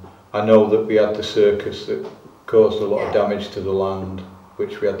 I know that we had the circus that caused a lot of damage to the land,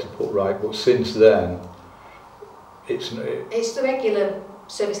 which we had to put right, but since then, it's the regular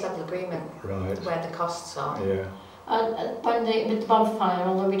service level agreement right where the costs are. Yeah. With the bonfire,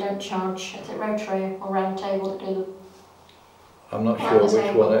 although we don't charge, is it Rotary or Round Table that do the... I'm not sure which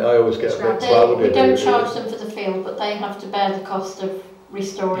one. I always get a bit clouded. We don't charge them for the field, but they have to bear the cost of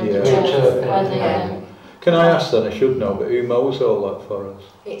restoring the turf where they are. Can I ask then? I should know, but who mows all that for us?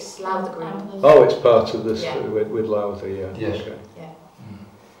 It's Lowther Group. Oh, it's part of this with Lowther, yeah. Yes. Okay. Yeah.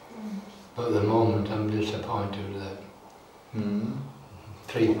 But at the moment, I'm disappointed with that.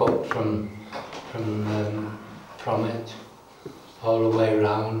 3 foot from it, all the way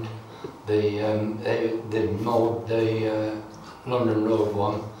around. They mowed the London Road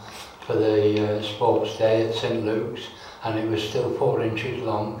one for the sports day at St Luke's, and it was still 4 inches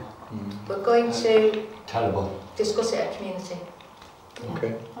long. We're going to discuss it at community.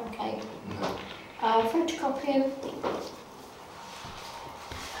 Okay. Okay. Photocopying.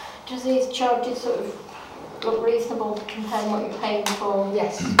 Does these charges sort of look reasonable compared to what you're paying for?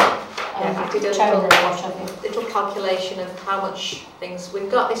 Yes. I did a little calculation of how much things. We've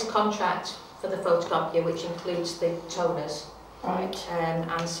got this contract for the photocopier, which includes the toners. Right.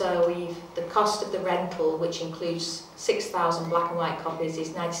 And so the cost of the rental, which includes 6,000 black and white copies,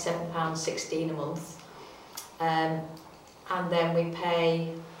 is £97.16 a month. And then we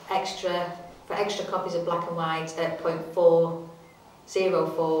pay extra copies of black and white at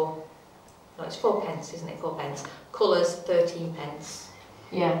 0.404. No, it's 4 pence, isn't it? 4 pence. Colours 13 pence.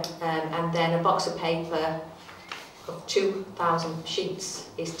 Yeah. And then a box of paper of 2,000 sheets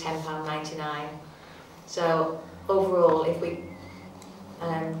is £10.99. So overall, if we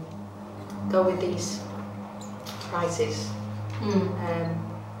go with these prices,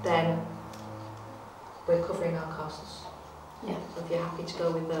 then we're covering our costs. Yeah. So if you're happy to go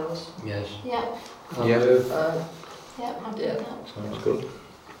with those. Yes. Yeah. Yeah. Yeah, happy with that. Sounds good.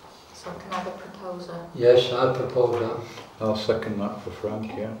 So can I have a proposer? Yes, I propose that. I'll second that for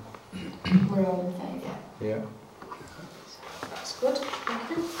Frank, yeah. We're all in favour. Yeah. That's good. Thank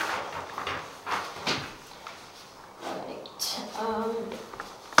you. Right.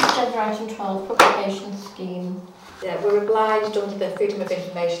 Agenda item 12, publication scheme. Yeah, we're obliged under the Freedom of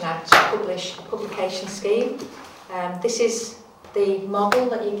Information Act to publish a publication scheme. This is the model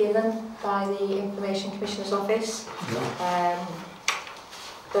that you're given by the Information Commissioner's Office.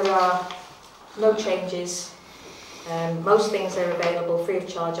 There are no changes. Most things are available free of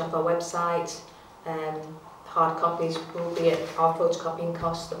charge off our website. Hard copies will be at our photocopying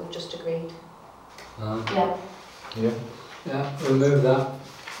costs that we've just agreed. Yeah. Yeah. Yeah, remove that.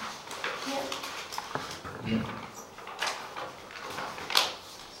 Yeah.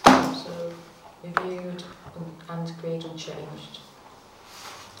 So reviewed and agreed and changed.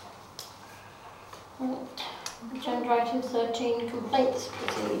 Right. Agenda item 13, complaints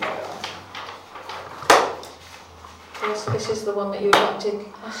procedure. Yes, this is the one that you adopted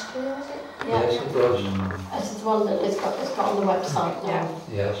last year, was it? Yeah. Yes, it was. This is the one that it's got on the website now.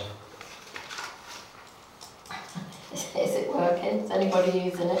 Yes. Is it working? Is anybody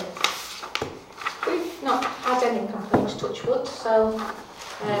using it? We've not had any complaints, touch wood, so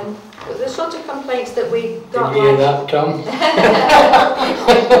the sort of complaints that we got. Did you hear that, Tom?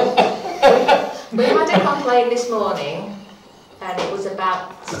 We had a complaint this morning, and it was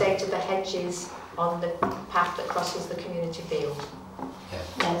about the state of the hedges on the path that crosses the community field.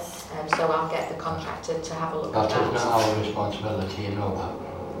 Yes. So I'll get the contractor to have a look at That that. is not our responsibility, you know that.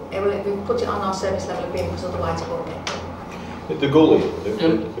 We've put it on our service level agreement because otherwise it won't get done. The gully.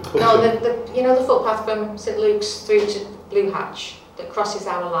 No, you know the footpath from St Luke's through to Blue Hatch that crosses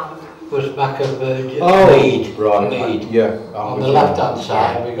our land? Was back of Mead. Right. Mead. Yeah. On the left hand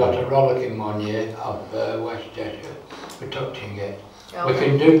side, we got a rollicking one year of West Cheshire. We're touching it. We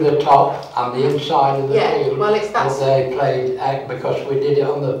can do the top and the inside of the field, well, that's but they played because we did it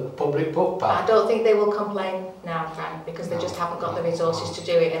on the public footpath. I don't think they will complain now, Frank, because they just haven't got the resources to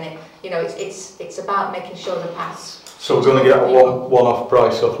do it, and it's about making sure the paths. So we're going to get a one-off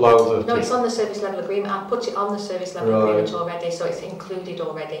price off Lowther? No, it's on the service level agreement. I've put it on the service level agreement already, so it's included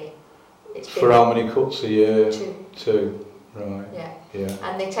already. For how many cuts a year? 2. 2. Right. Yeah.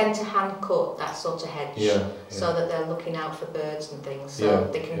 And they tend to hand cut that sort of hedge, so that they're looking out for birds and things. So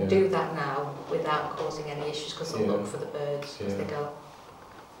they can do that now without causing any issues because they'll look for the birds as they go.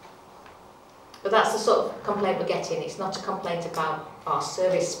 But that's the sort of complaint we're getting. It's not a complaint about our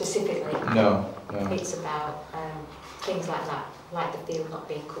service specifically. No. It's about things like that, like the field not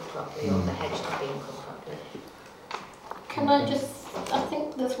being cut properly or the hedge not being cut properly. Can I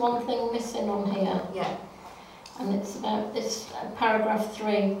think there's one thing missing on here. Yeah. And it's about this paragraph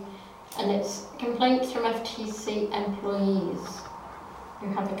 3, and it's complaints from FTC employees who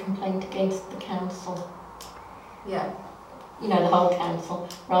have a complaint against the council. Yeah. You know, the whole council,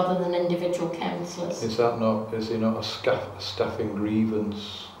 rather than individual councillors. Is it not a staffing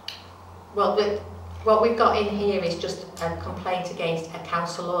grievance? Well, what we've got in here is just a complaint against a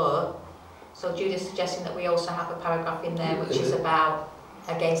councillor. So Judith's suggesting that we also have a paragraph in there which is about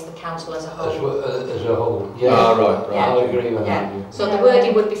against the council as a whole. As a whole, yeah. Right. I'll agree with that. So the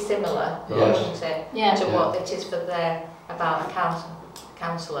wording would be similar, wouldn't it? Yeah. To what it is for there about a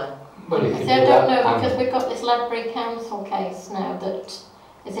councillor. Well, you I can don't do that know, because we've got this Ledbury Council case now that,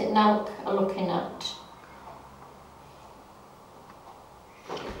 is it NALC are looking at?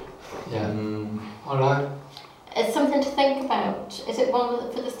 Yeah. All right. It's something to think about. Is it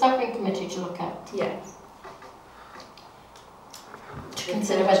one for the staffing committee to look at? Yeah. To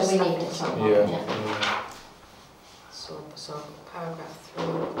consider whether we need it or not. Yeah. So paragraph 3.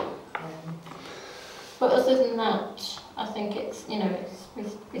 But other than that, I think it's,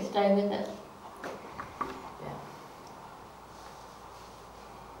 we stay with it. Yeah.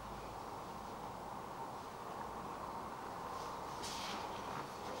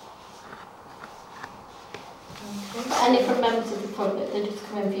 Any from members of the public, they just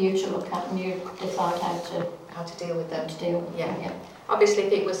come in for you to look at and you decide How to deal with them. Yeah. Obviously,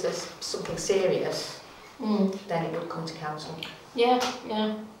 if it was something serious, Mm. then it would come to council. Yeah.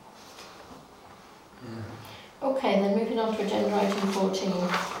 Okay, then moving on to agenda item 14,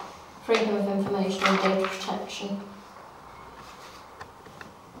 freedom of information and data protection.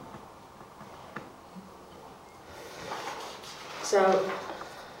 So,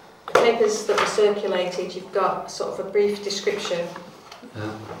 the papers that were circulated, you've got sort of a brief description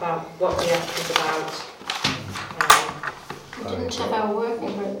about what the act is about. We didn't have our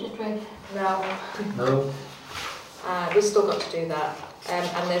working group, did we? No. We've still got to do that.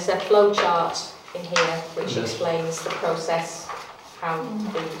 And there's a flow chart in here which explains the process, how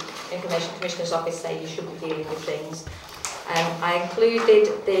the Information Commissioner's Office say you should be dealing with things. I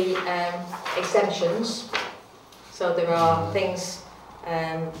included the exemptions. So there are things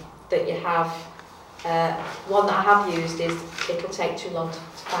that you have. One that I have used is it'll take too long to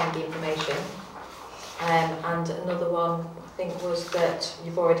find the information. And another one I think was that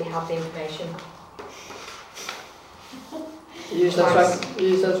you've already had the information. You use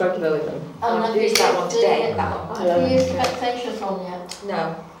those regularly then? I've used that one today. Have you used the vexatious one yet?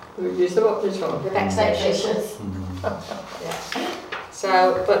 No. You use the what, this one? The vexatious. Yeah.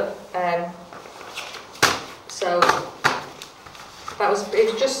 So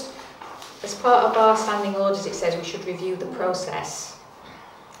it was just as part of our standing orders. It says we should review the process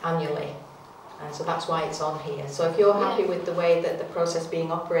annually, and so that's why it's on here. So if you're happy with the way that the process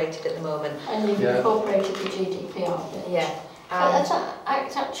being operated at the moment, and you've incorporated the GDPR bit. Has that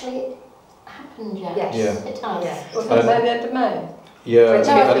act actually happened yet? Yes. It has. Yeah. Was that by the end of May? Yeah,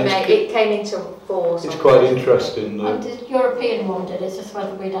 it came into force. It's quite interesting. And the European one did, it's just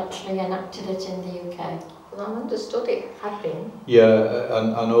whether we'd actually enacted it in the UK. Well, I understood it had been. Yeah,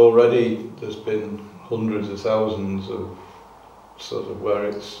 and already there's been hundreds of thousands of sort of where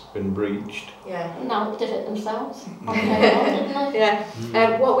it's been breached. Yeah. Now did it themselves. Didn't they?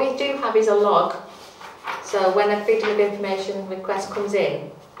 Yeah. What we do have is a log. So when a freedom of information request comes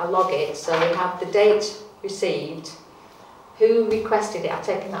in, I log it. So we have the date received, who requested it. I've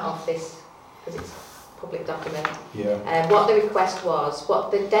taken that off this because it's a public document. Yeah. What the request was,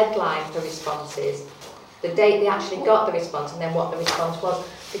 what the deadline for response is, the date they actually got the response, and then what the response was.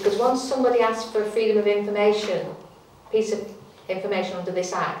 Because once somebody asks for freedom of information piece of information under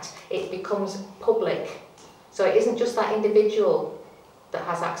this Act, it becomes public. So it isn't just that individual that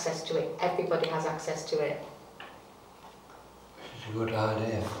has access to it, everybody has access to it. It's a good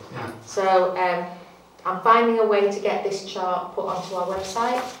idea. Yeah. So I'm finding a way to get this chart put onto our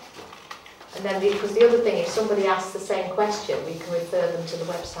website. And then, because the other thing, if somebody asks the same question, we can refer them to the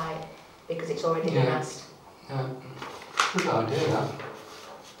website because it's already been asked. Yeah. Good idea, that.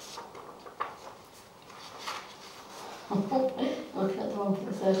 Look at the one for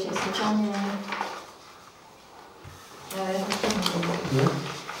the 30th of January. Yeah.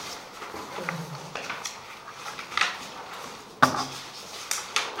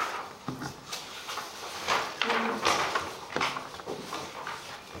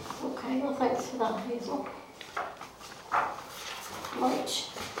 Okay, well thanks for that, Hazel. Right.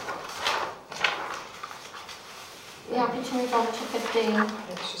 You happy to move on to 15?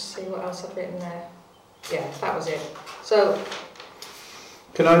 Let's just see what else I've written there. Yeah, that was it. So,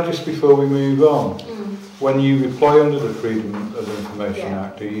 Can I just, before we move on, when you reply under the Freedom of Information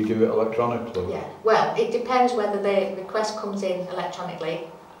Act, do you do it electronically? yeah, well, it depends whether the request comes in electronically.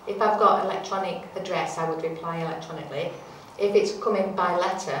 If I've got electronic address, I would reply electronically. If it's coming by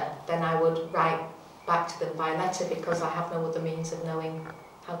letter, then I would write back to them by letter because I have no other means of knowing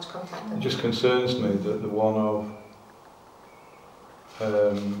how to contact them. It just concerns me that the one of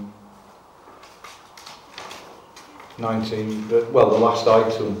 19, the last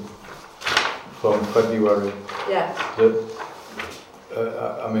item from February, Yeah,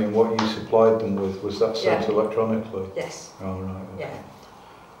 that, I mean, what you supplied them with, was that sent electronically? yes, Oh, right. Okay. yeah.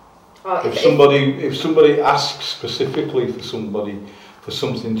 Oh, If somebody asks specifically for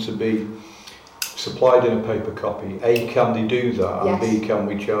something to be supplied in a paper copy, A, can they do that, and Yes. B, can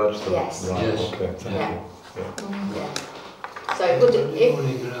we charge them? Yes. Right, Yes. okay, thank Yeah. you. Yeah. Yeah. So it would,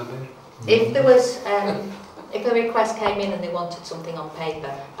 if there was, if a request came in and they wanted something on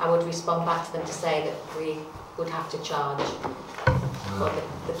paper, I would respond back to them to say that we would have to charge for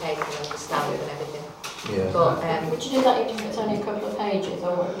the paper and the stamp and everything. Yeah. But Would you do that even if it's only a couple of pages,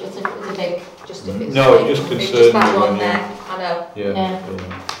 or just if it's a big? just if it's No, it big, just if it's concerns just that me one when there, I know. Yeah.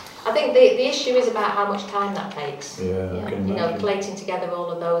 Yeah. I think the issue is about how much time that takes. Yeah, Yeah. I can You know, imagine. collating together all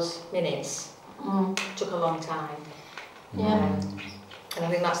of those minutes Mm. took a long time. Yeah. And I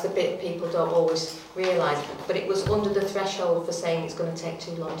think that's the bit people don't always realise. But it was under the threshold for saying it's going to take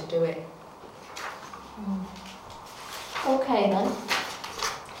too long to do it. Okay then.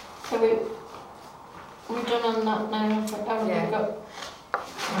 So we're done on that now. Oh, Yeah. we've got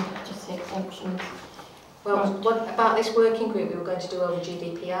just the exemptions. Well, Right. what about this working group we were going to do over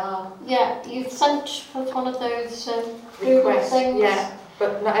GDPR? Yeah, you've sent us one of those Google Requests? things. Yeah,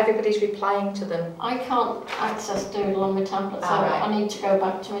 but not everybody's replying to them. I can't access Doodle on my tablet, so Right. I need to go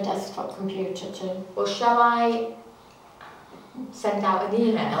back to my desktop computer to. Well, shall I send out an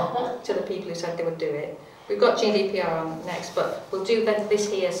email to the people who said they would do it? We've got GDPR on next, but we'll do then this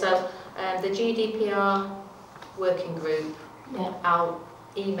here. So the GDPR working group, Yeah. I'll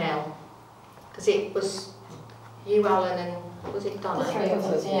email, because it was you, Alan, and was it Donna? The three of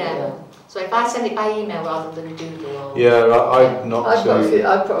us, Yeah. yeah. So if I send it by email rather than Doodle or... Yeah, I'm not I've too.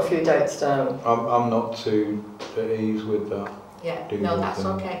 put a few dates down. I'm not too at ease with that. Yeah, Doodle no, that's thing.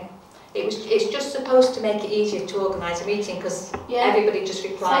 okay. It's just supposed to make it easier to organise a meeting because Yeah. everybody just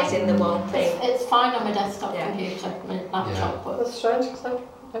replies in the one thing. It's fine on my desktop Yeah. computer, my laptop, but That's strange because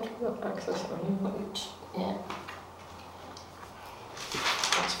I cannot access it. yeah.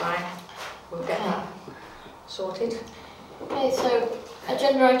 That's fine. We'll get that sorted. Okay, so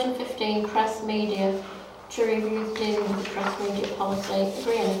agenda item 15, press media, to review dealing with the press media policy,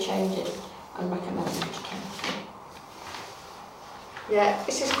 agree any changes and recommend them to council. Yeah,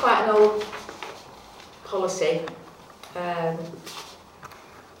 this is quite an old policy.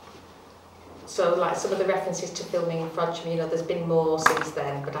 So like some of the references to filming in Frodsham, you know, there's been more since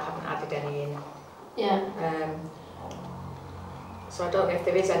then, but I haven't added any in. Yeah. So I don't know if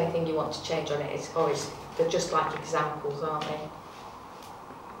there is anything you want to change on it. They're just like examples, aren't they?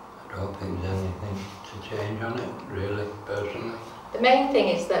 I don't think there's anything to change on it, really, personally. The main thing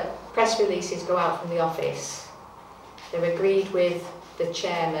is that press releases go out from the office. They're agreed with the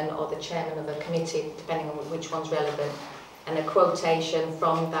chairman or the chairman of a committee, depending on which one's relevant, and a quotation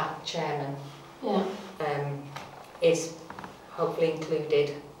from that chairman Yeah. is hopefully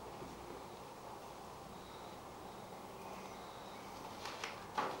included.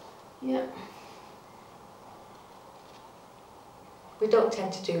 Yeah. We don't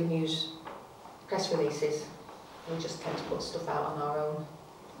tend to do news press releases. We just tend to put stuff out on our own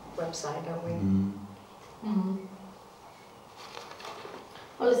website, don't we? Mm.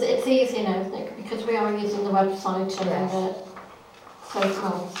 Well, it's easy now, isn't it? Because we are using the website and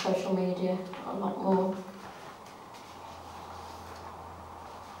social media a lot more.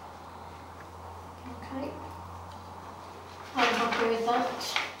 Okay. I'm happy with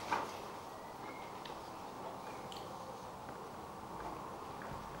that.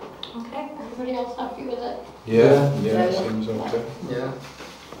 Okay. Everybody else happy with it? Yeah, seems okay. Yeah.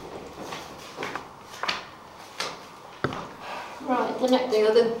 Right,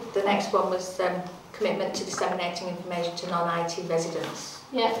 The next one was commitment to disseminating information to non-IT residents.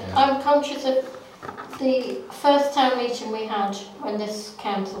 Yeah, I'm conscious of the first town meeting we had when this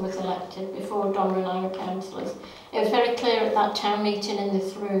council was elected, before Donna and I were councillors. It was very clear at that town meeting in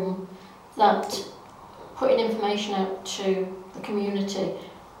this room that putting information out to the community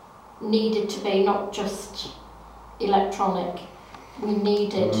needed to be not just electronic, we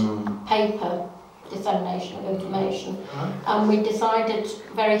needed paper dissemination of information. And we decided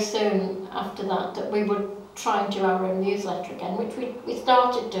very soon after that we would try and do our own newsletter again, which we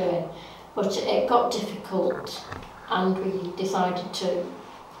started doing, but it got difficult and we decided to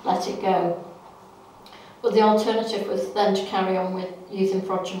let it go. But the alternative was then to carry on with using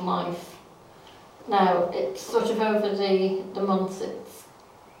Frodsham Life. Now, it's sort of over the months, it's,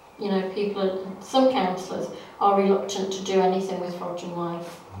 you know, some councillors are reluctant to do anything with Frodsham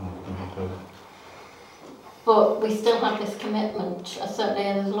Life. But we still have this commitment, certainly,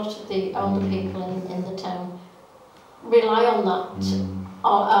 and there's a lot of the older people in the town rely on that,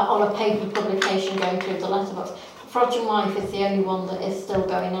 on a paper publication going through the letterbox. Frodsham Life is the only one that is still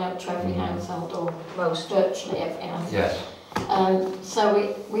going out to every household, or most virtually every household. Yes.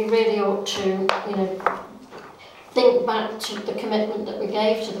 So we really ought to, you know, think back to the commitment that we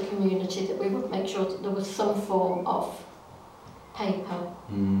gave to the community, that we would make sure that there was some form of paper.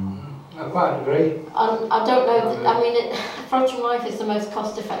 I quite agree. I don't know, I mean, Frodsham Life is the most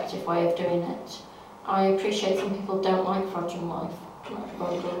cost-effective way of doing it. I appreciate some people don't like Frodsham Life.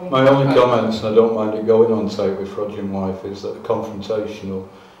 My only comments, and I don't mind it going on tape with Frodsham Life, is that they're confrontational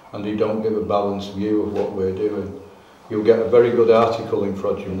and they don't give a balanced view of what we're doing. You'll get a very good article in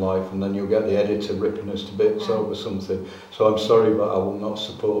Frodsham Life and then you'll get the editor ripping us to bits over something. So I'm sorry, but I will not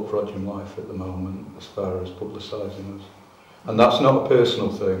support Frodsham Life at the moment as far as publicising us. And that's not a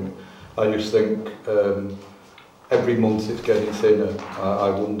personal thing. I just think every month it's getting thinner. I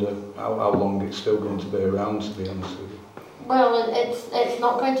wonder how long it's still going to be around, to be honest with you. Well, it's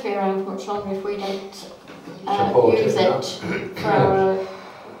not going to be around much longer if we don't use it for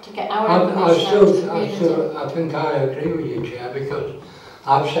to get our information I think I agree with you, Chair, because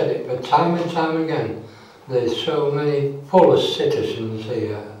I've said it, but time and time again, there's so many fullest citizens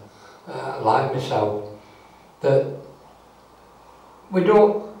here, like myself, that we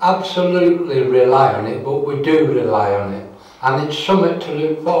don't absolutely rely on it, but we do rely on it. And it's something to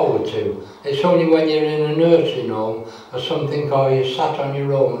look forward to. It's only when you're in a nursing home or something, or you're sat on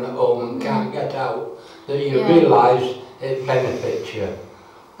your own at home and can't get out, that you realise it benefits you.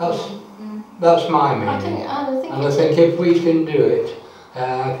 That's my meaning. And I think if we can do it,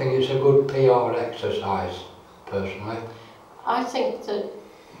 I think it's a good PR exercise, personally. I think that,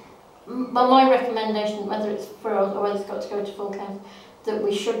 well, my recommendation, whether it's for us or whether it's got to go to full council, that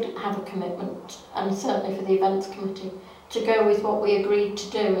we should have a commitment, and certainly for the events committee, to go with what we agreed to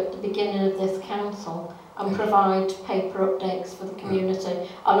do at the beginning of this council and provide paper updates for the community.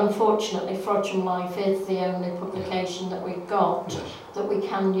 And unfortunately, Frodsham Life is the only publication that we've got that we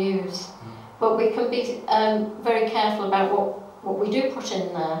can use. But we can be very careful about what we do put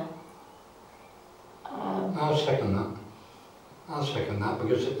in there. I'll second that. I'll second that,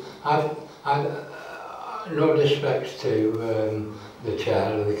 because I've no disrespect to the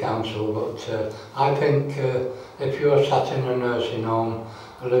chair of the council, but I think if you're sat in a nursing home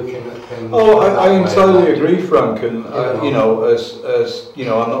looking at things... Oh, I entirely agree, Frank, and you know, as you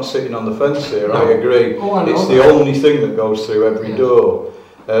know, I'm not sitting on the fence here. No. I agree. It's the only thing that goes through every door.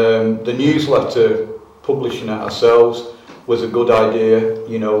 The newsletter, publishing it ourselves, was a good idea.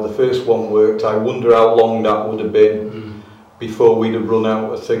 You know, the first one worked. I wonder how long that would have been before we'd have run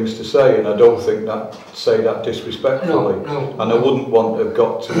out of things to say, and I don't think say that disrespectfully. And I wouldn't want to have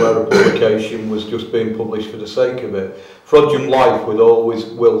got to where a publication was just being published for the sake of it. Frodsham Life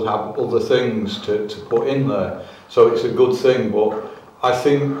will have other things to put in there, so it's a good thing. But I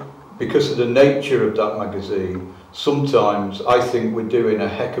think because of the nature of that magazine, sometimes I think we're doing a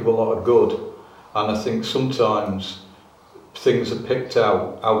heck of a lot of good, and I think sometimes things are picked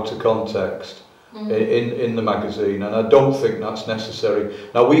out of context in the magazine, and I don't think that's necessary.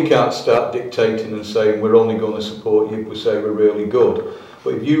 Now, we can't start dictating and saying we're only going to support you if we say we're really good,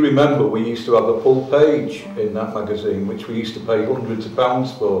 But if you remember, we used to have a full page in that magazine, which we used to pay hundreds of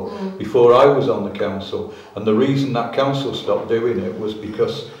pounds for before I was on the council. And the reason that council stopped doing it was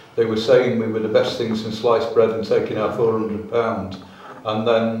because they were saying we were the best things in sliced bread and taking our £400. And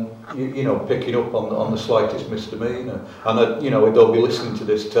then, you know, picking up on the slightest misdemeanour. And, you know, they'll be listening to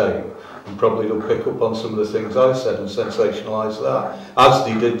this tape and probably they'll pick up on some of the things I said and sensationalise that, as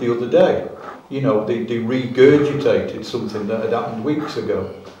they did the other day. You know, they regurgitated something that had happened weeks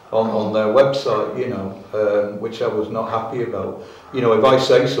ago on their website, you know, which I was not happy about. You know, if I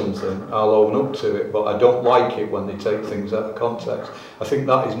say something, I'll own up to it, but I don't like it when they take things out of context. I think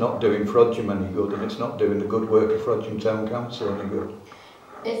that is not doing Frodsham any good, and it's not doing the good work of Frodsham Town Council any good.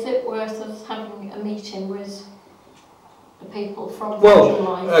 Is it worth us having a meeting with the people from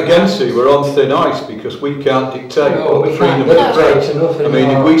Well, again, see, we're on thin ice because we can't dictate what the freedom of press. I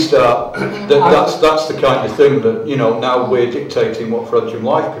mean, if we start, that's the kind of thing that, you know, now we're dictating what Frodsham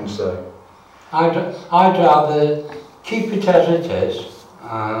Life can say. I'd rather keep it as it is,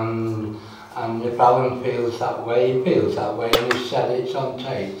 and if Alan feels that way, he feels that way, and he said it's on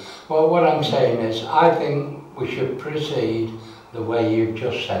tape. Well, what I'm saying is, I think we should proceed the way you've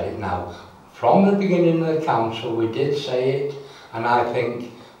just said it now. From the beginning of the council, we did say it, and I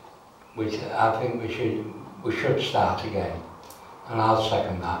think we should start again, and I'll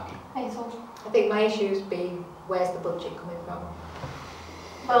second that. Hazel? I think my issues be where's the budget coming from?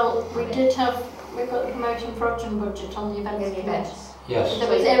 Well, we've got the promoting Frodsham budget on the events committee. Yes.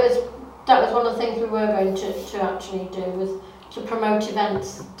 That was one of the things we were going to actually do, was to promote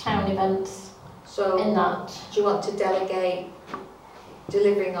events, town events. So in that, do you want to delegate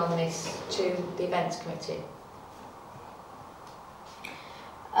delivering on this to the events committee?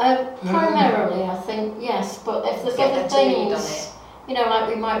 Primarily, I think yes, but if there's other things, you know, like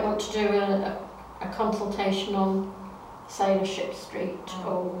we might want to do a consultation on Sailorship Street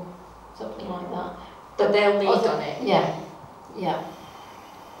or something like that. But they'll lead on it. Yeah, yeah.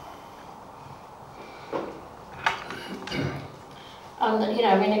 And you know,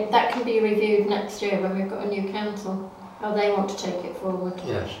 I mean, that can be reviewed next year when we've got a new council, how they want to take it forward.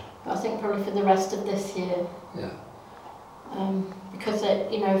 Yes. But I think probably for the rest of this year. Yeah. Because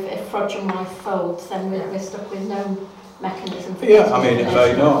you know, if Frodsham Life folds, then we're stuck with no mechanism for Yeah, I mean, it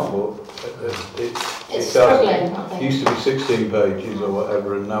may not, but it's struggling, I think. It used to be 16 pages or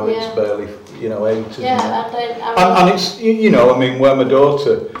whatever, and now it's barely, you know, 8. Yeah, and it's, you know, I mean, where my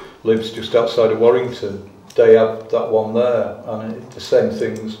daughter lives just outside of Warrington, they have that one there, and it's the same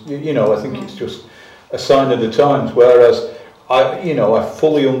things. You know, I think it's just a sign of the times. Whereas I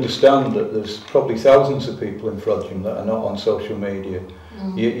fully understand that there's probably thousands of people in Frodsham that are not on social media.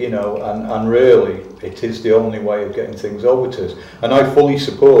 You know, and really, it is the only way of getting things over to us. And I fully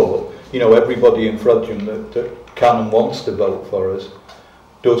support, you know, everybody in Frodsham that can and wants to vote for us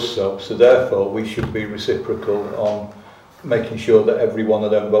does so. So therefore, we should be reciprocal on making sure that every one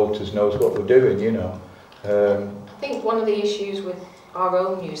of them voters knows what we're doing. You know. I think one of the issues with our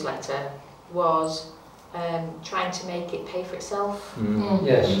own newsletter was trying to make it pay for itself.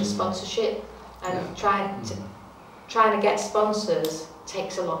 Yes. Sponsorship, and trying to get sponsors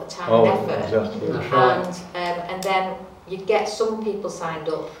takes a lot of time and effort. Exactly. And then you get some people signed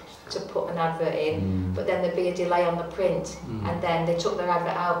up to put an advert in, but then there'd be a delay on the print, and then they took their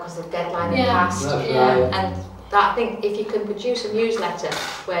advert out because the deadline had passed. And that, I think if you can produce a newsletter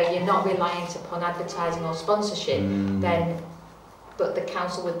where you're not reliant upon advertising or sponsorship, but the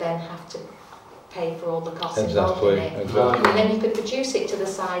council would then have to pay for all the costs involved in it. And then you could produce it to the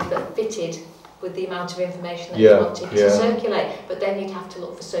side that fitted with the amount of information that you wanted to circulate, but then you'd have to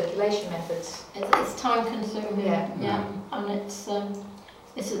look for circulation methods. It's time consuming, and it's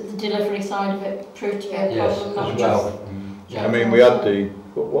the delivery side of it proved to be a problem, not just. I mean, we had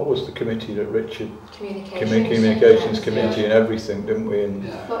what was the committee that Richard? Communications committee and everything, didn't we, in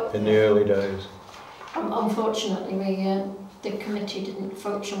the early days? Unfortunately, the committee didn't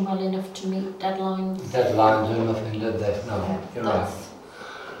function well enough to meet deadlines. Deadlines and nothing, did they? No, you're right.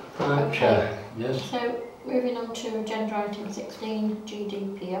 Okay. Yes. So, moving on to agenda item 16,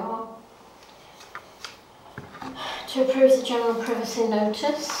 GDPR. To approve the general privacy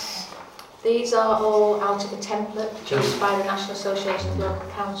notice. These are all out of a template produced by the National Association of Local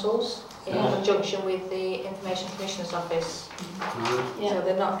Councils in conjunction with the Information Commissioner's Office. So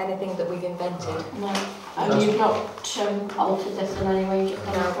they're not anything that we've invented. No, and you've not altered this in any way, just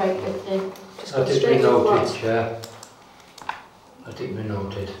gone straight with the... Just go straight with what? Chair. I think we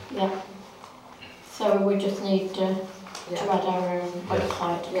noted. Yeah. So we just need to add our own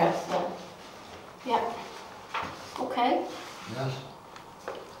website address there. Yeah. Okay. Yes.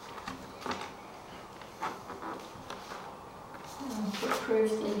 To approve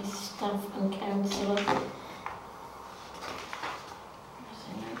approve the staff and councillor.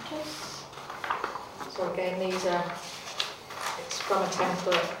 Notice. So again, these are, it's from a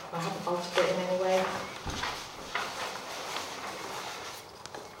template, I haven't altered it in any way.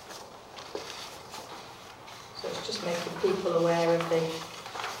 So it's just making people aware of their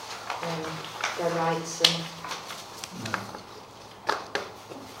rights and...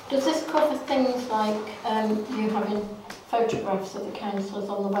 Does this cover things like you having photographs of the councillors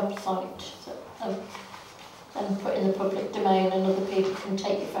on the website and put in the public domain, and other people can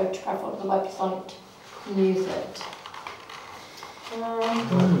take your photograph on the website and use it? I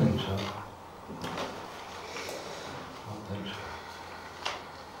don't think so.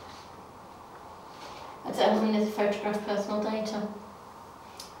 Is it ever as a photograph personal data?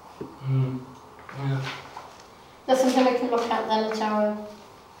 Yeah. There's something we can look at then at our,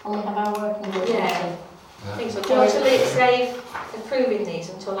 when we have our working group. Yeah. I think so. Do you want to say approving these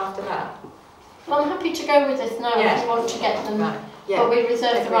until after that? Well, I'm happy to go with this now if you want to get them, Right. Yeah. but we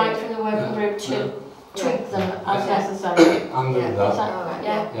reserve the right from the working group to tweak them as necessary. I'm good with Is that. that All right,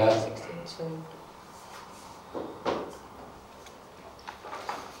 yeah? Yeah. 16.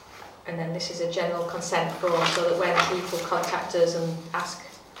 And then this is a general consent form, so that when people contact us and ask,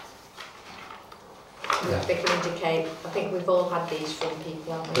 they can indicate. I think we've all had these from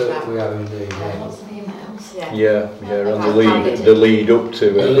people, haven't we? But we have indeed, Lots of emails. Yeah. Yeah, and the lead up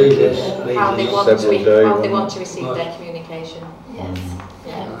to it. How they want Several to, days, how they want wasn't to receive their communication. Yes.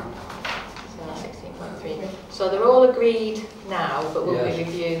 Yeah. So 16.3. So they're all agreed now, but will be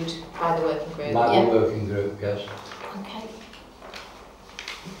reviewed by the working group. By the working group, yes. Okay.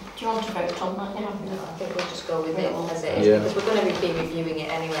 Do you want to vote on that? No, I think we'll just go with it as it is, because we're going to be reviewing it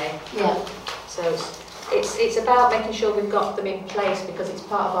anyway. Yeah. So it's about making sure we've got them in place, because it's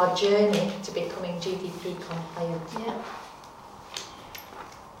part of our journey to becoming GDP compliant. Yeah.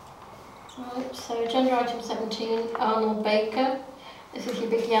 Right, so agenda item 17, Arnold Baker. This is your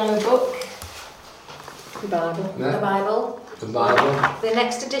big yellow book. The Bible. The Bible. The Bible. The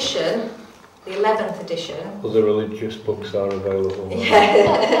next edition, the 11th edition, Other religious books are available.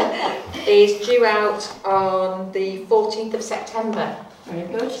 is due out on the 14th of September. Very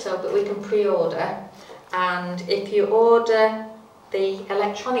good. So that we can pre-order, and if you order the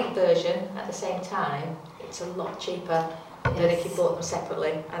electronic version at the same time, it's a lot cheaper than if you bought them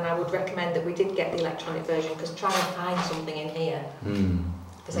separately. And I would recommend that we did get the electronic version, because trying to find something in here,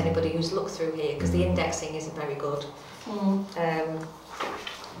 if there's anybody who's looked through here, because the indexing isn't very good.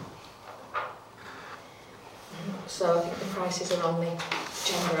 So I think the prices are on the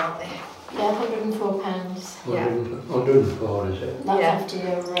agenda, aren't they? Yeah, £104. Yeah. 104, is it? That's Yeah. after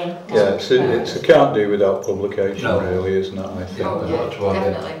your... Yeah, it's a can't do without publication, No. really, isn't it? I think. Oh, yeah, That's what it-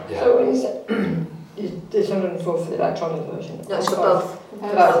 definitely. Yeah. So it's 104 for the electronic version? No, it's for both.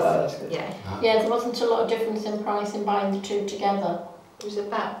 That's good. Yeah. Yeah, there wasn't a lot of difference in price in buying the two together. It was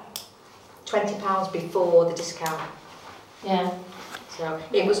about £20 before the discount. Yeah. So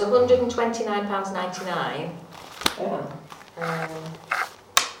it was £129.99. Yeah.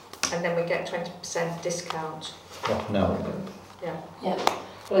 And then we get 20% discount. Oh, no. Yeah. Yeah.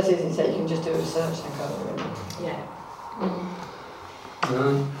 Well, it's easy to say, you can just do a search and can't you? Yeah.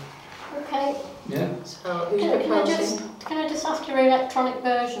 Okay. Yeah. So who's Can I proposing? just ask your electronic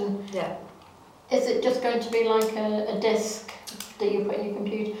version? Yeah. Is it just going to be like a disc that you put in your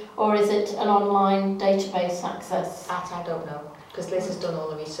computer, or is it an online database access? That I don't know, because Liz has done all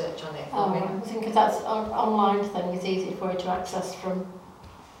the research on it for Oh, me. I think because that's an online thing, it's easy for you to access from,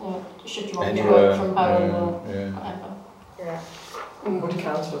 should you want to Anywhere. work from home or Yeah. whatever. Yeah. Would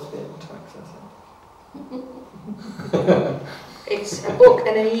councillors be able to access It's a book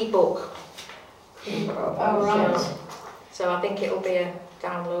and an e-book. it? Oh, right. So I think it'll be a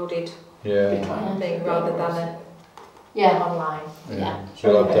downloaded Yeah. thing rather than a Yeah. online. Yeah.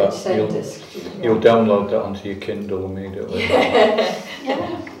 You'll have that. Same disc. You'll download that onto your Kindle immediately. Yeah.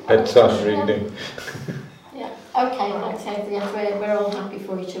 Bedtime reading. Yeah. Okay, like I said, yes, we're all happy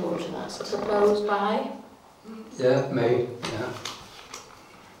for you to order that. So proposed by? Yeah, me. Yeah.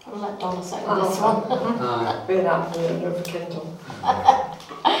 I'll let Donna say this one. Being out for Kindle. Yeah.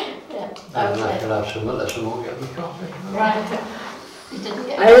 And I Okay. shall have some others who won't get me coffee. Right. You didn't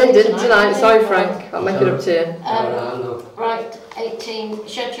get I didn't tonight, sorry Frank, I'll make it up to you. Alright, look. Right, 18,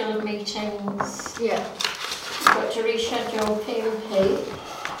 schedule of meetings. Yeah. You've got to reschedule P&P.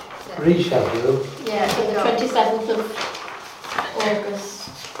 Reschedule. Yeah, for the 27th of August.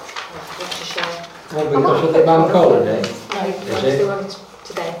 Just to share. Well, because of the bank holiday. No, They want it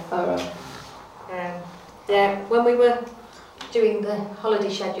today. Alright. Yeah, when we were doing the holiday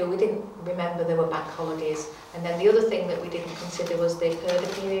schedule, we didn't remember there were bank holidays, And then the other thing that we didn't consider was the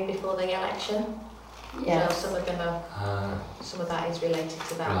PERDA period before the election. Yeah. So some of them are, some of that is related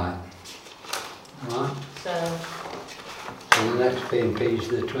to that. Right. Right. So And the next P&P is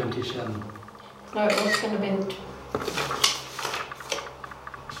the 27th. No, it was going to be the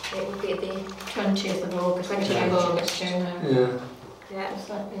it would be the 20th of August. 20th of August. Yeah. yeah. Just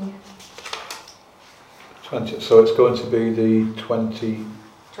let me- 20, so it's going to be the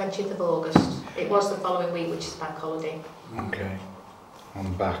 20th of August. It was the following week, which is bank holiday. Okay,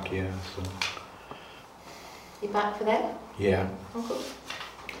 I'm back, yeah, so, You back for that? yeah. Oh,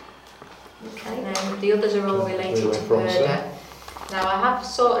 good. Okay. And then the others are all related to PERDA. Now I have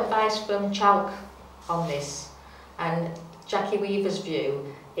sought advice from Chalk on this, and Jackie Weaver's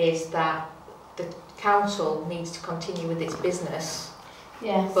view is that the council needs to continue with its business,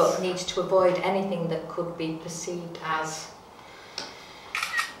 Yes. but needs to avoid anything that could be perceived as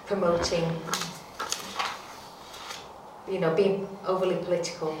promoting, you know, being overly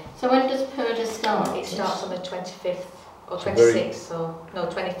political. So when does PERDA start? It starts on the 25th or It's a very- 26th, or no,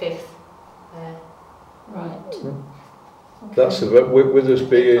 25th. Right. Okay. That's with us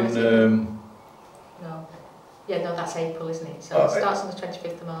being, No. Yeah, no, that's April, isn't it? So Oh, it starts on the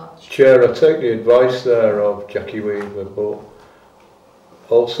 25th of March. Chair, I take the advice there of Jackie Weaver, but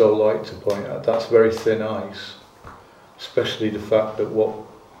also like to point out that's very thin ice, especially the fact that all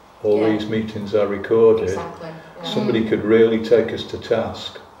Yeah. these meetings are recorded. Exactly. Yeah. Somebody could really take us to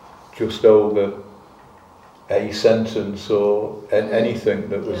task just over a sentence or anything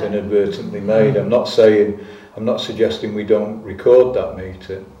that was Yeah. inadvertently made. I'm not suggesting we don't record that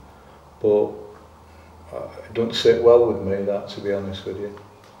meeting, but it doesn't sit well with me, that, to be honest with you.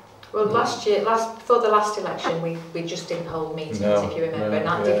 Well, before the last election, we just didn't hold meetings, No, if you remember, no, and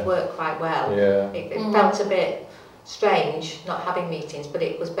that yeah. did work quite well. Yeah. It felt a bit strange not having meetings, but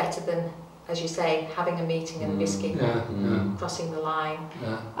it was better than, as you say, having a meeting and risking crossing the line.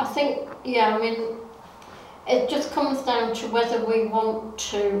 Yeah. I think, yeah, I mean, it just comes down to whether we want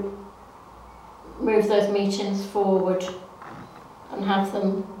to move those meetings forward and have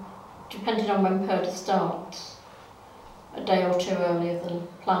them, depending on when PERDA starts, a day or two earlier than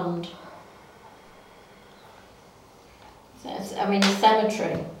planned. I mean, the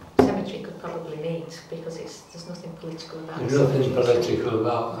cemetery. Cemetery could probably meet because there's nothing political about There's the nothing cemetery. political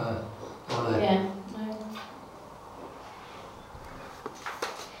about are there? Yeah. No.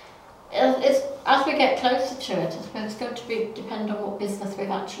 It's, as we get closer to it, I suppose it's going to depend on what business we've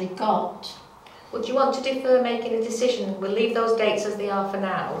actually got. Would you want to defer making a decision? We'll leave those dates as they are for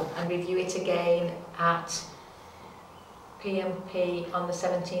now and review it again at PMP on the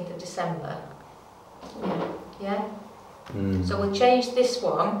 17th of December. Yeah? So we'll change this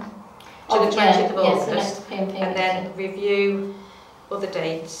one to the 20th of Yes, the August next PMP and then review other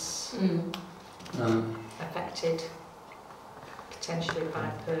dates affected potentially by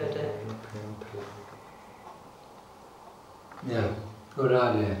PERDA. Yeah, good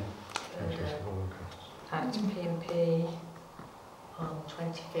idea. At PMP on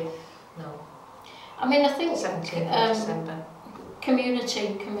 25th, no, I mean, I think 17th of December.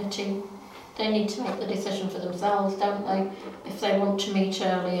 community committee, they need to make the decision for themselves, don't they? If they want to meet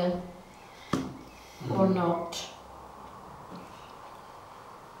earlier or not.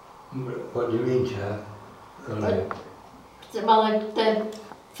 What do you mean, Chair? Earlier. Well,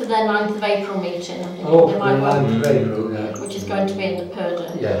 for their 9th of April meeting, I think Oh, they might well, 9th of April, yeah. which is going to be in the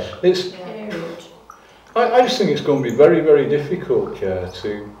PERDA Yes. It's, period. I just think it's going to be very, very difficult, Chair,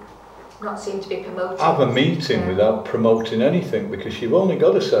 to Not seem to be promoted. have a meeting without promoting anything, because you've only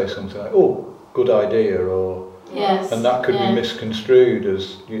got to say something like, oh, good idea, or Yes. and that could be misconstrued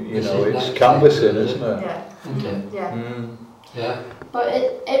as, you This know, is it's next canvassing, April, isn't it? Yeah, Isn't it? yeah. Yeah.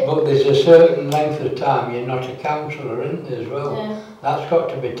 But But there's a certain length of time you're not a councillor, isn't there, as well? yeah. That's got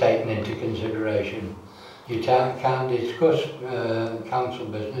to be taken into consideration. You can't discuss council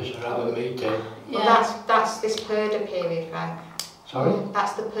business or have a meeting. Well, Yeah. that's this PERDA period, Frank. Sorry?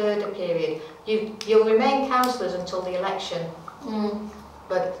 That's the PERDA period. You'll remain councillors until the election,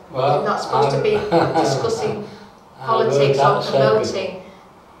 but you're not supposed to be discussing politics or promoting.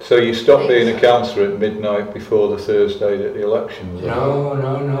 So you stop being a councillor at midnight before the Thursday that the election is on?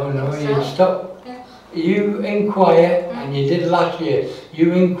 No. You stop. You inquire, and you did last year.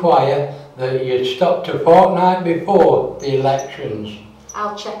 You inquire that you'd stop to fortnight before the elections.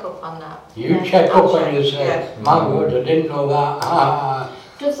 I'll check up on that. You Yeah, check I'll up and you check, say, yeah. my word, I didn't know that.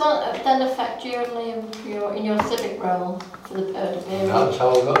 Does that then affect you, Liam, in your civic role for the PERDA period? That's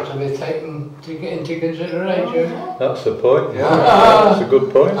all got to be taken into consideration. That's the point, yeah. Ah. That's a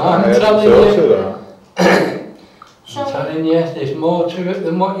good point. I'm I hadn't telling thought you. of that. I'm telling you, there's more to it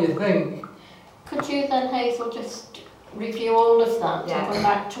than what you think. Could you then, Hazel, just review all of that Yeah. and come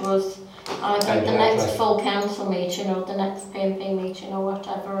back to us either at the Yeah, next right. full council meeting or the next PMP meeting or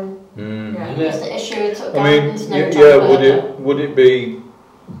whatever, and Yeah. just the issue of I mean, guidance note on yeah, further. would it be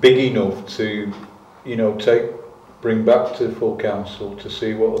big enough to, you know, bring back to full council to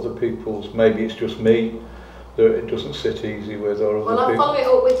see what other people's, maybe it's just me that it doesn't sit easy with, or Well, other I'll people. follow it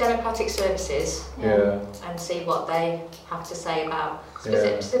up with Democratic Services Yeah, and see what they have to say about, Yeah.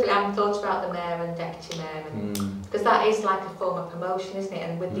 specifically I haven't thought about the mayor and deputy mayor, because that is like a form of promotion, isn't it,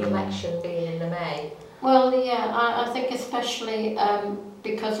 and with the election being in the May. Well, yeah, I think especially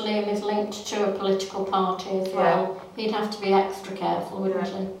because Liam is linked to a political party as well, he'd have to be extra careful, wouldn't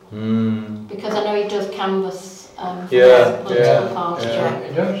he? Because I know he does canvass for Yeah, his political yeah, party. yeah.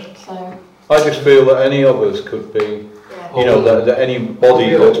 It does. So, I just feel that any of us could be, Yeah. you know, that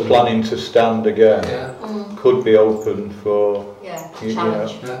anybody that's planning to stand again Yeah. could be open for Yeah, you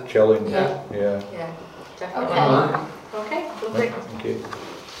challenge. know, challenge. Yeah. Yeah. Yeah, definitely. Okay. Right. Okay, lovely. Thank you.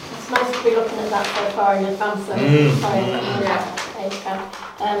 it's nice to be looking at that so far in advance, though. Sorry,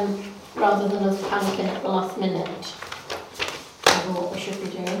 rather than us panicking at the last minute over what we should be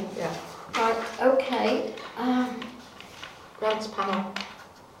doing. Yeah. Right, okay. Grants panel.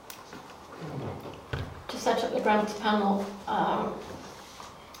 To set up the grants panel.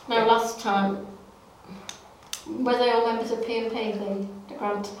 Now, last time, were they all members of PMP, the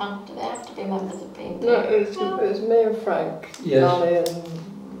grants panel? Do they have to be members of PMP? No, it was me and Frank, Yes. Lani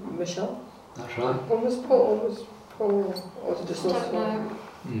and Michelle. That's right. What was Paul? What was Paul? Or was it just I us don't four?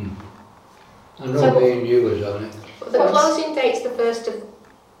 know. I know So- me and you was on it. The closing date's the 1st of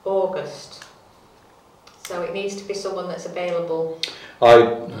August. So it needs to be someone that's available.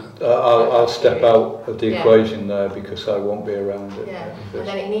 I'll step out of the Yeah. equation there because I won't be around it. Yeah. And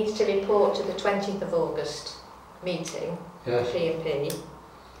then it needs to report to the 20th of August meeting, Yes. P&P,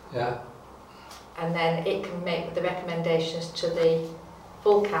 Yeah. and then it can make the recommendations to the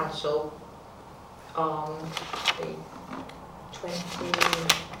full council on the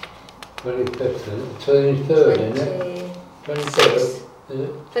 25th, 23rd, isn't it? 23rd, is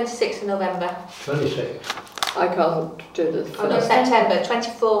it? 26th of November. 26th. I can't do the Oh no, first. September,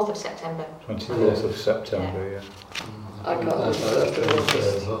 24th of September. 24th of September, yeah. I can't do That's the first of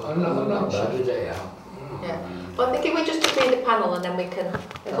August. but I'm not bad a day out. Yeah. Well, I think if we just agree the panel and then we can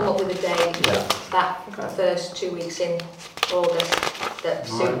come up with a day Yeah. that Okay. first 2 weeks in August that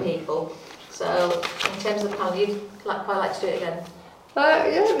suit Right. people. So in terms of the panel, you'd quite like to do it again? Yeah,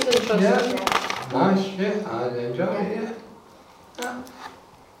 it was interesting. Yeah. Yeah. Nice, yeah, I enjoyed it, yeah.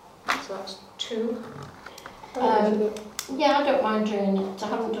 So that's 2. Yeah, I don't mind doing it. I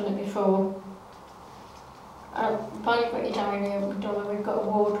haven't done it before. While you've got your diary open, Donna, we've got a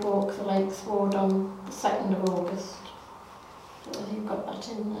ward walk, the Lakes Ward, on the 2nd of August. So you've got that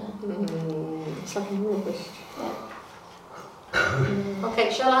in there. 2nd of August. Okay,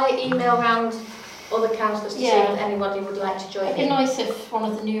 shall I email round other councillors to see Yeah. if anybody would like to join It'd be in? nice if one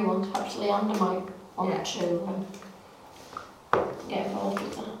of the new ones, perhaps Leander, might want Yeah. to get involved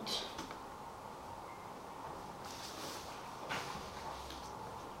with that.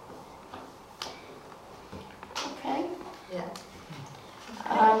 Okay. Yeah.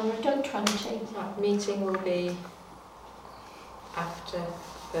 We've done 20. That meeting will be after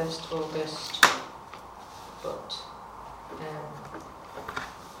 1st August, but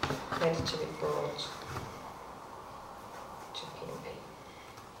ready to report to PMP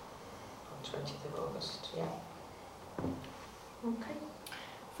on 20th of August, yeah. Okay.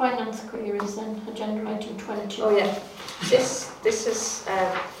 Finance queries then, agenda item 20. Oh yeah, this is,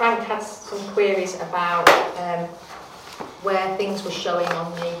 Frank had some queries about where things were showing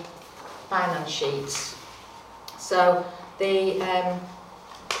on the finance sheets. So the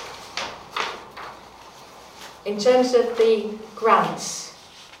in terms of the grants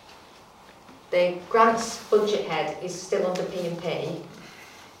budget head is still under P&P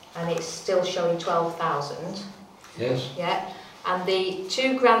and it's still showing 12,000. Yes. Yeah, and the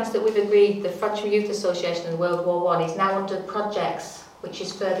 2 grants that we've agreed, the Frodsham Youth Association and World War I, is now under projects, which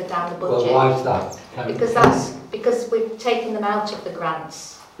is further down the budget. Well, why is that? Because we've taken them out of the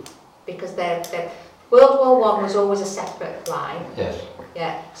grants, because they're World War I was always a separate line. Yes.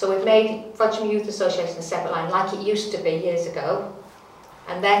 Yeah, so we've made Frodsham Youth Association a separate line, like it used to be years ago,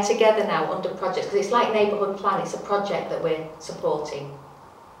 and they're together now under projects, because it's like neighbourhood plan, it's a project that we're supporting.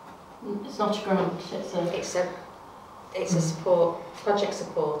 It's not a grant, It's a support, project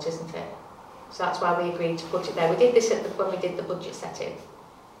support, isn't it? So that's why we agreed to put it there. We did this when we did the budget setting.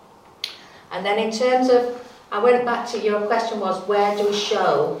 And then in terms of, I went back to your question was, where do we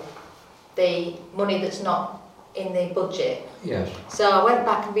show the money that's not in the budget? Yes. So I went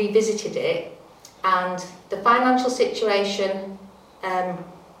back and revisited it, And the financial situation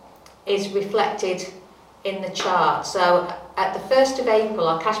is reflected in the chart. So at the 1st of April,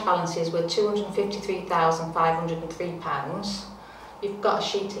 our cash balances were £253,503. You've got a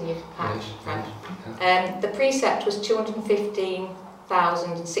sheet in your pack, Frank. The precept was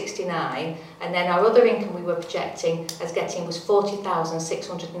 215,069, and then our other income we were projecting as getting was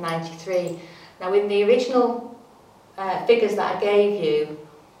 40,693. Now, in the original figures that I gave you,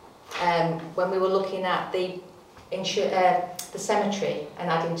 when we were looking at the cemetery and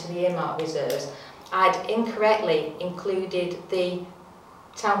adding to the earmark reserves, I'd incorrectly included the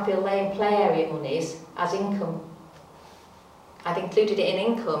Townfield Lane play area monies as income. I'd included it in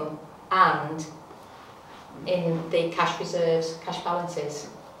income and in the cash reserves, cash balances.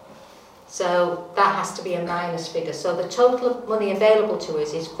 So that has to be a minus figure. So the total of money available to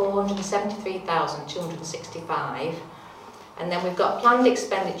us is 473,265. And then we've got planned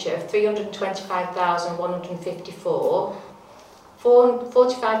expenditure of 325,154.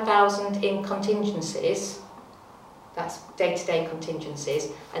 45,000 in contingencies, that's day-to-day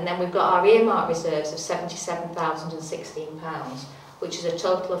contingencies, and then we've got our earmark reserves of £77,016, which is a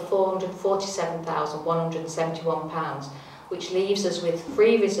total of £447,171, which leaves us with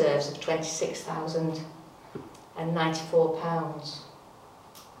free reserves of £26,094.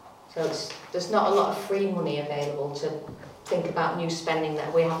 So there's not a lot of free money available to think about new spending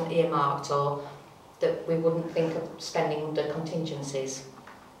that we haven't earmarked or that we wouldn't think of spending under contingencies.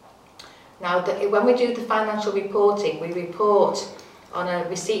 Now, when we do the financial reporting, we report on a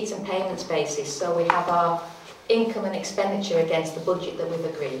receipts and payments basis, so we have our income and expenditure against the budget that we've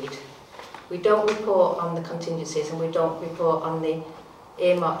agreed. We don't report on the contingencies and we don't report on the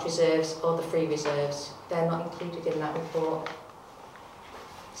earmarked reserves or the free reserves. They're not included in that report.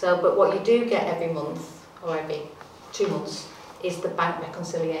 So, but what you do get every month, or every 2 months, is the bank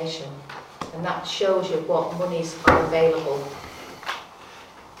reconciliation. And that shows you what monies are available,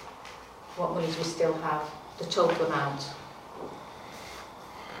 what monies we still have, the total amount.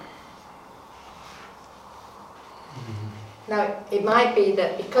 Now, it might be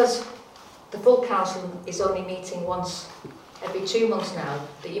that because the full council is only meeting once every 2 months now,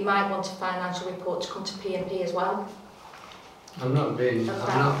 that you might want a financial report to come to P&P as well. I'm not being.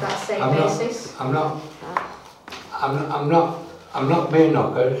 That same basis. I'm not being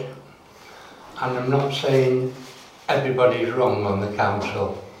knockered. And I'm not saying everybody's wrong on the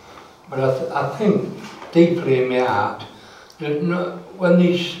council, but I think deeply in my heart that when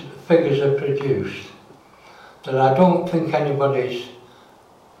these figures are produced, that I don't think anybody's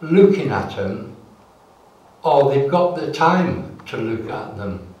looking at them, or they've got the time to look at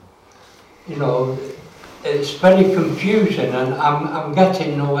them. You know, it's very confusing, and I'm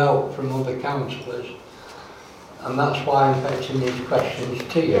getting no help from other councillors, and that's why I'm putting these questions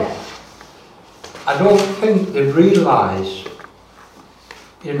to you. Yeah. I don't think they realise,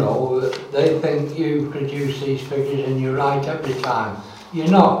 you know, they think you produce these figures and you're right every time. You're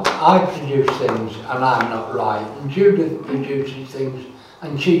not. I produce things and I'm not right, and Judith produces things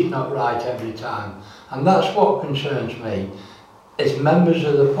and she's not right every time. And that's what concerns me, is members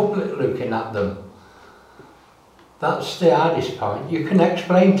of the public looking at them. That's the hardest point. You can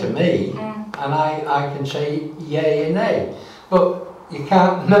explain to me and I can say yay and nay, but you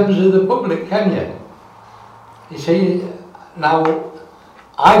can't members of the public, can you? You see, now,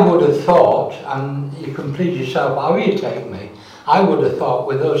 I would have thought, and you can please yourself how you take me, I would have thought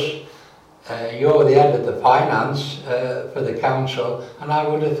with us, you're the head of the finance for the council, and I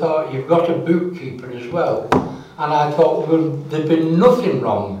would have thought you've got a bookkeeper as well, and I thought, well, there'd been nothing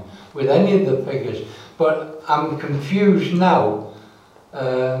wrong with any of the figures, but I'm confused now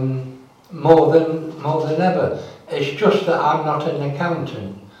more than ever. It's just that I'm not an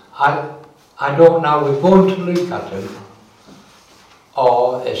accountant. I don't know, we're going to look at them,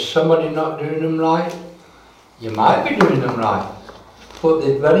 or is somebody not doing them right? You might be doing them right, but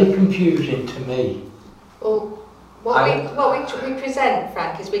they're very confusing to me. Well, what we present,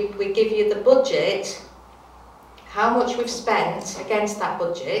 Frank, is we give you the budget, how much we've spent against that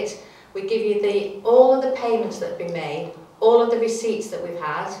budget. We give you all of the payments that have been made, all of the receipts that we've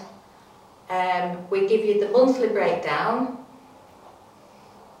had. We give you the monthly breakdown,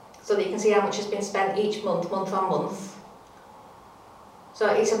 so that you can see how much has been spent each month, month on month. So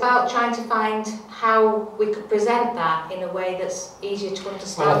it's about trying to find how we could present that in a way that's easier to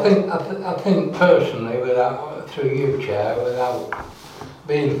understand. Well, I think personally, through you, Chair, without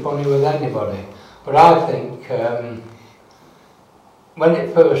being funny with anybody, but I think when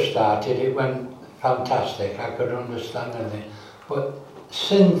it first started, it went fantastic. I could understand it, but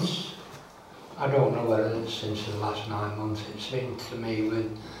since, I don't know whether it's since the last 9 months, it seems to me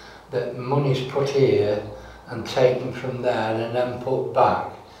with that money's put here and taken from there and then put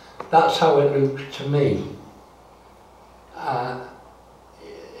back. That's how it looks to me. I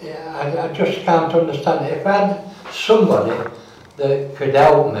just can't understand it. If I had somebody that could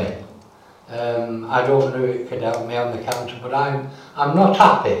help me, I don't know who it could help me on the counter, but I'm not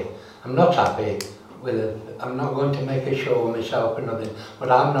happy. I'm not happy with it. I'm not going to make a show of myself or nothing,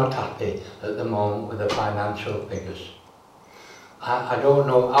 but I'm not happy at the moment with the financial figures. I don't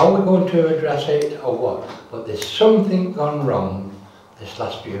know how we're going to address it or what, but there's something gone wrong this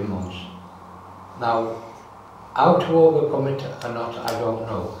last few months. Now, how to overcome it or not, I don't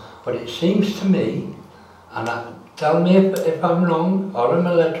know. But it seems to me, and tell me if I'm wrong or I'm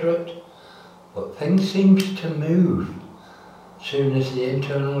illiterate, but things seems to move as soon as the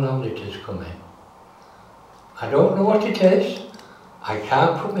internal auditors come in. I don't know what it is, I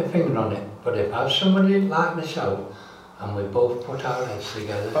can't put my finger on it, but if I have somebody like myself, and we both put our heads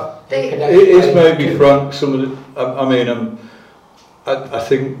together, it is maybe, Frank, some of the, I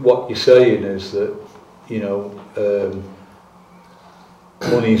think what you're saying is that, you know,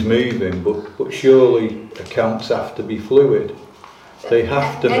 money's moving, but surely accounts have to be fluid. They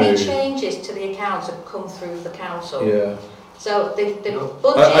have to move. Any changes to the accounts have come through the council. Yeah. So the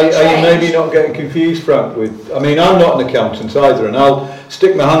budget are you maybe not getting confused, Frank, with, I mean, I'm not an accountant either, and I'll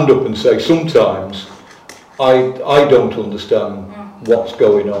stick my hand up and say sometimes I don't understand what's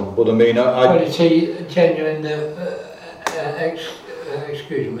going on, but I mean, Well, it's a genuine,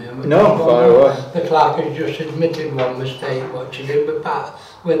 excuse me. No, fire away. The clerk has just admitted one mistake, what she did with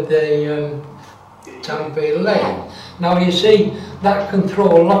the Townfield Lane. Now you see, that can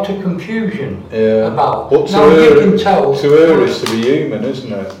throw a lot of confusion about. But now you can tell. To her is to be human,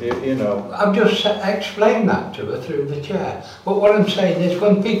 isn't it? You know. I've just explained that to her through the chair. But what I'm saying is,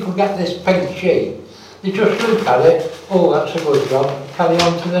 when people get this pink sheet, they just look at it, oh, that's a good job, carry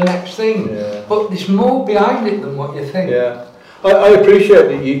on to the next thing. Yeah. But there's more behind it than what you think. Yeah. I appreciate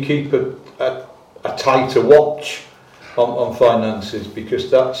that you keep a tighter watch on finances, because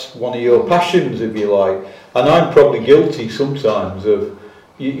that's one of your passions, if you like. And I'm probably guilty sometimes of,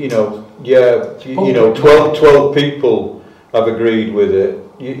 you know, 12 people have agreed with it,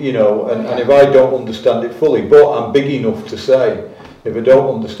 you know, and if I don't understand it fully, but I'm big enough to say, if I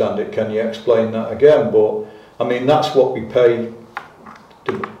don't understand it, can you explain that again? But, I mean, that's what we pay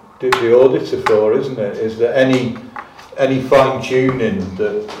the auditor for, isn't it? Is there any fine-tuning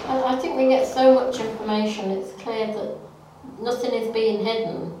that... I think we get so much information, it's clear that nothing is being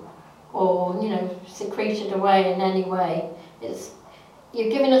hidden or, you know, secreted away in any way. You're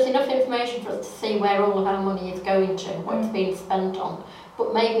giving us enough information for us to see where all of our money is going to, what it's being spent on.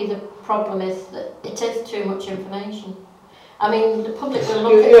 But maybe the problem is that it is too much information. I mean, the public will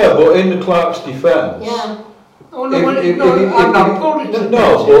look at... Yeah, but in the clerk's defence... Yeah. Oh, no, I'm not going to...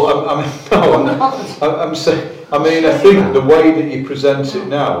 No, but I'm saying... I mean, I think the way that you present it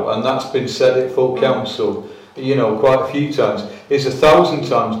now, and that's been said at full council, you know, quite a few times, is 1,000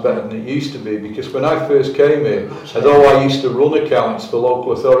 times better than it used to be. Because when I first came here, although I used to run accounts for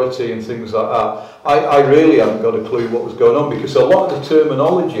local authority and things like that, I really hadn't got a clue what was going on, because a lot of the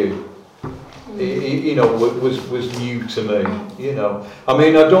terminology, you know, was new to me. You know, I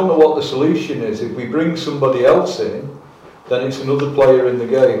mean, I don't know what the solution is. If we bring somebody else in, then it's another player in the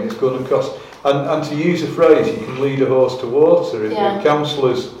game. It's going to cost. And to use a phrase, you can lead a horse to water. If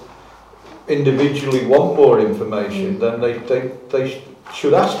councillors individually want more information, then they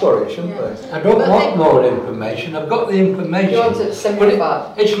should ask for it, shouldn't they? I don't want more information. I've got the information. You want it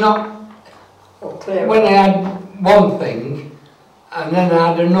simplified? It's not. Or clear. When I had one thing and then I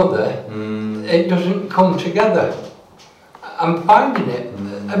had another, it doesn't come together. I'm finding it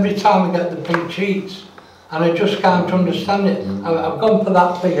every time I get the pink sheets. And I just can't understand it. I've gone for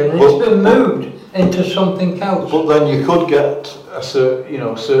that figure, and it's been moved into something else. But then you could get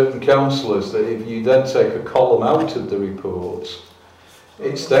certain councillors that if you then take a column out of the reports,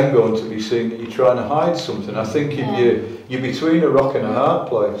 it's then going to be seen that you're trying to hide something. I think if you're between a rock and a hard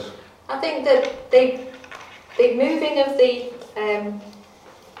place. I think that the moving of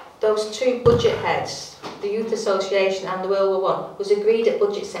those two budget heads, the Youth Association and the World War I, was agreed at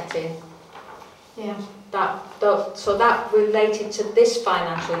budget setting. Yeah. So that related to this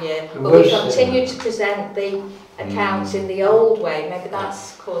financial year, but we continued to present the accounts in the old way. Maybe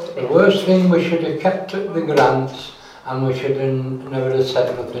that's caused a bit. The worst thing, we should have kept the grants, and we should have never have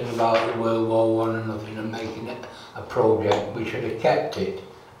said nothing about the World War I and nothing, and making it a project. We should have kept it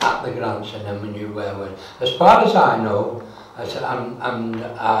at the grants, and then we knew where we were. As far as I know,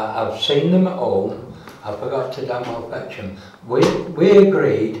 I've seen them at home. I forgot to damn well fetch them. We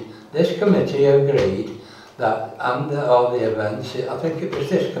agreed. This committee agreed that, and all the events, I think it was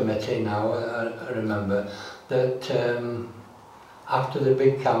this committee now, I remember, that after the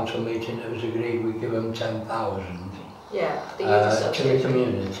big council meeting it was agreed we give them 10,000 Yeah, the youth association. to the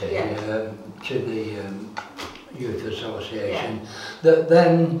community, Yeah. to the youth association. That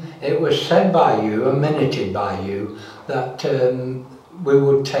then it was said by you and minuted by you that we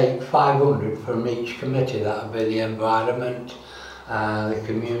would take 500 from each committee. That would be the environment, the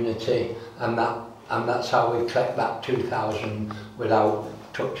community, and that's how we collect that 2,000 without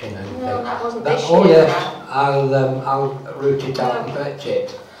touching anything. No, that wasn't this year. Oh yes, I'll root it out and fetch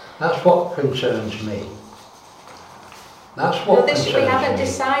it. That's what concerns me. That's what No, concerns we haven't me.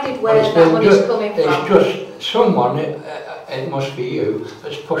 decided where that money's coming from. It's just someone, it must be you,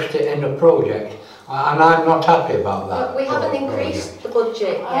 that's pushed it in a project, and I'm not happy about that. But we haven't increased the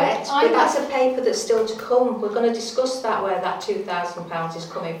budget yet, but that's a paper that's still to come. We're going to discuss that, where that £2,000 is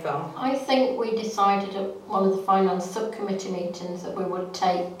coming from. I think we decided at one of the finance subcommittee meetings that we would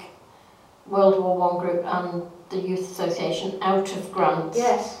take World War I group and the Youth Association out of grants.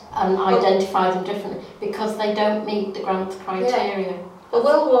 Yes. And identify them differently because they don't meet the grants criteria. Well,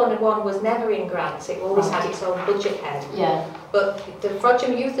 World War I was never in grants, it always had its own budget head. Yeah. But the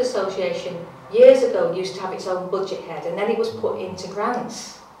Frodsham Youth Association years ago used to have its own budget head, and then it was put into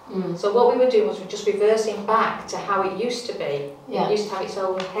grants. So what we were doing was we're just reversing back to how it used to be. Yeah. It used to have its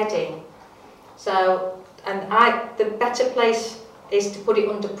own heading. So, and the better place is to put it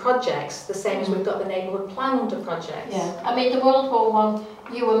under projects, the same as we've got the neighbourhood plan under projects. Yeah, I mean the World War One,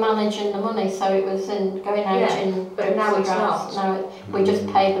 you were managing the money, so it was going out in. But now it's grants. not. Now we just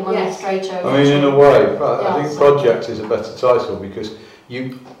pay the money straight over. I mean, in a way, I think project is a better title because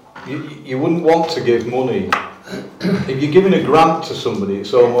you wouldn't want to give money. If you're giving a grant to somebody,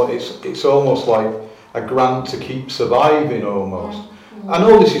 it's almost like a grant to keep surviving almost. I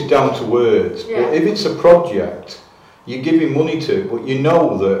know this is down to words, but if it's a project you're giving money to, but you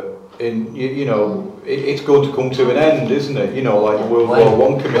know that it's going to come to an end, isn't it? You know, like the World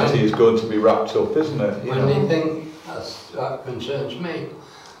War I committee is going to be wrapped up, isn't it? When you think that concerns me,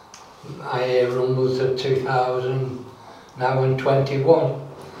 I hear rumbles of 2000 now in 21.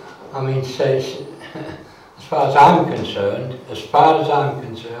 I mean, says as far as I'm concerned,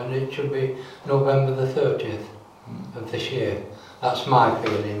 it should be November the 30th of this year. That's my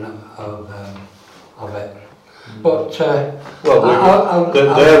feeling of it. But they're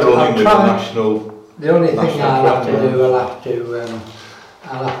running with the national. The only thing I'll have to do,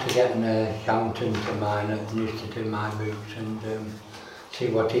 I'll have to get an accountant of mine that used to do my books and see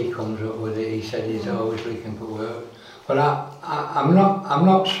what he comes up with. He said he's always looking for work, but I'm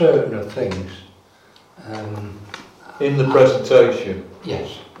not certain of things. In the presentation.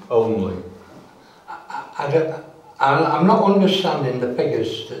 Yes. Only. I'm not understanding the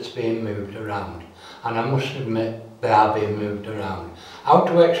figures that's being moved around. And I must admit they are being moved around. How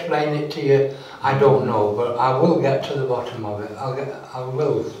to explain it to you, I don't know, but I will get to the bottom of it. I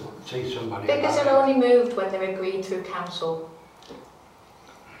will see somebody. Figures are only moved when they're agreed through council.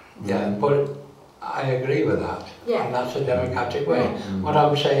 Yeah, but I agree with that. Yeah. And that's a democratic way. What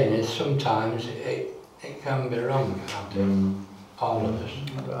I'm saying is sometimes it can be wrong, can't it? All of us.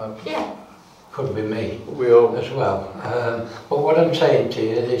 Yeah. Could be me as well. But what I'm saying to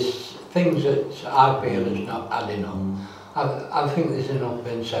you is things that I feel is not adding up. I think there's enough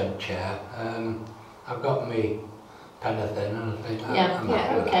been said, Chair. I've got me pen of thin and I think I'm happy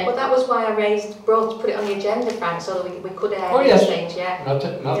with that. Well, that was why I put it on the agenda, Frank, so that we could air these things,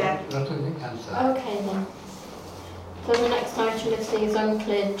 Nothing against that. Okay then. So the next item is these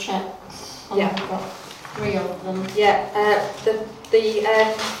uncleared cheques. We've got 3 of them. Yeah,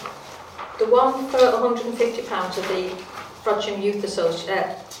 the one for £150 of the Frodsham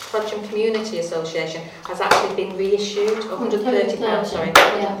Community Association has actually been reissued, £130, sorry,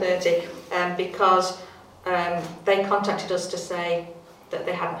 130, because they contacted us to say that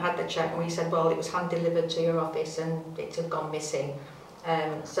they hadn't had the cheque, and we said, well, it was hand delivered to your office and it had gone missing.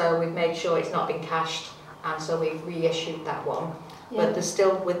 So we've made sure it's not been cashed, and so we've reissued that one. But there's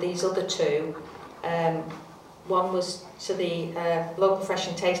still, with these other 2, one was to the local fresh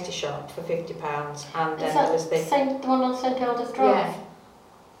and tasty shop for £50, and then there was the one on St Hilda's Drive?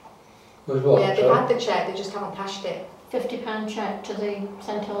 With what? Yeah, they've had the cheque, they just haven't cashed it. £50 cheque to the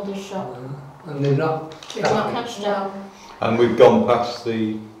St Hilda's shop. And they've not cashed it. And we've gone past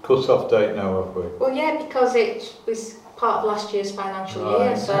the cut-off date now, have we? Well, yeah, because it was part of last year's financial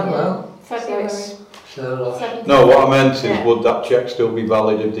year, so February. No, what I meant is, would that cheque still be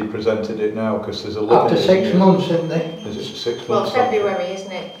valid if they presented it now? Because there's a limit. After 6 months, isn't they? Is it 6 months? Well, February,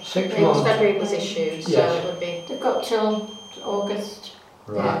 isn't it? 6 months. February was issued, so it would be. They've got till August.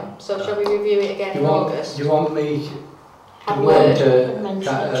 Right. Yeah. So shall we review it again in August? Do you want me to Have go word. to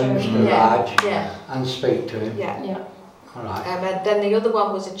Mention Mr. Yeah. Raj Yeah. and speak to him? Yeah. Yeah. All right. And then the other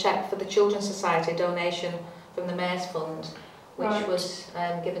one was a cheque for the Children's Society, a donation from the Mayor's Fund, which Right. was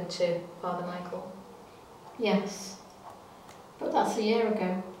given to Father Michael. Yes. But that's a year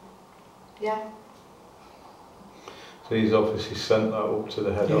ago. Yeah. So he's obviously sent that up to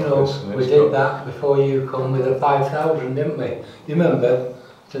the head You know, office. And we it's did got, that before you come with the 5,000, didn't we? You remember,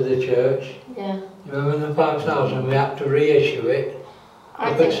 to the church? Yeah. You remember the 5,000? We had to reissue it. I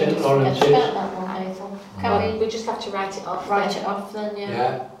Look think at we St. just Lawrence's. forget about that one, Hazel. Can We just have to write it off. we write then. it off then, yeah?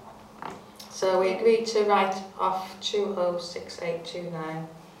 Yeah. So we agreed to write off 206829.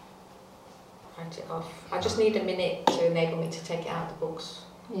 Write it off. I just need a minute to enable me to take it out of the books.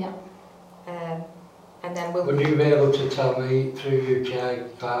 Yeah. And then we'll... Would you be able to tell me, through you, Chair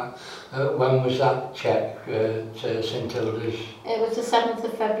Clark, when was that cheque to St Hilda's? It was the 7th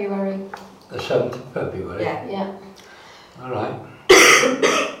of February. The 7th of February? Yeah. Yeah. All right.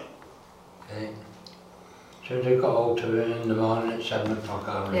 Okay. As soon as I got hold to it in the morning at 7 o'clock,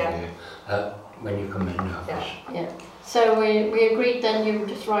 I'll ring Yeah. you when you come in the office. Yeah. So we agreed then you would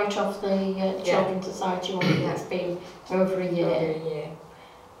just write off the Children's Society one. Yeah. It's been over a year. Yeah.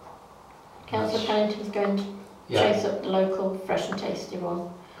 Councillor Pennington's going to Yeah. chase up the local fresh and tasty one.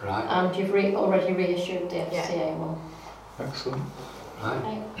 Right. And you've already reissued the FCA one. excellent. Right.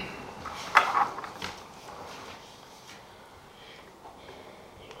 Okay.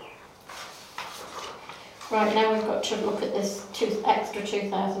 Right, now we've got to look at this extra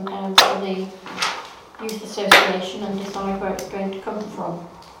 £2,000 for the Youth Association and decide where it's going to come from.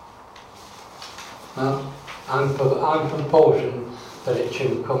 Well, I'm proposing that it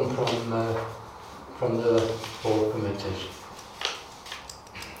should come from the board committees.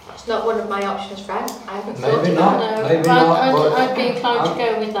 It's not one of my options, Frank. I haven't thought Maybe about not. it. No, maybe well, not, but I'd be inclined to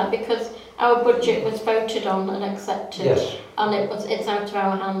go with that because our budget was voted on and accepted. Yes. And it's out of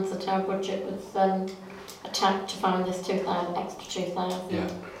our hands that our budget was attacked to find this extra 2,000. Yeah.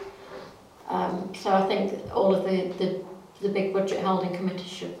 So I think all of the big budget holding committees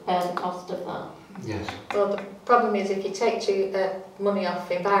should bear the cost of that. Yes. Well, the problem is if you take money off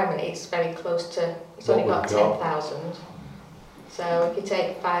the environment, it's very close to, it's What only got we've got. 10,000. So if you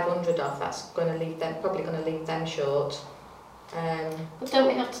take 500 off, that's going to leave them, probably going to leave them short. But don't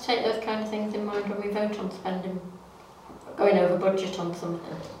we have to take those kind of things in mind when we vote on spending, going over budget on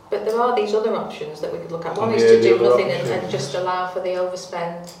something? But there are these other options that we could look at. One Yeah, is to the do other nothing option. and just allow for the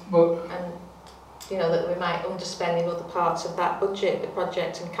overspend, Well, and you know that we might underspend in other parts of that budget, the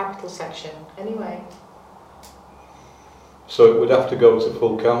project and capital section. Anyway, So it would have to go to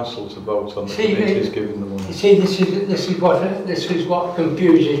full council to vote on the See, committees giving the money. you see, this is what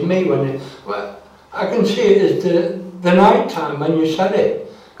confuses me well, I can see it as the night time when you said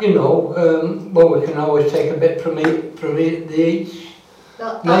it. You know, well, we can always take a bit from each.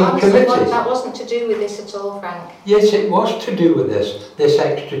 no, Main honestly, committees. that wasn't to do with this at all, Frank. Yes, it was to do with this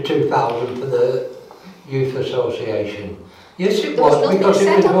extra 2,000 for the Youth Association. Yes, it There was was nothing because it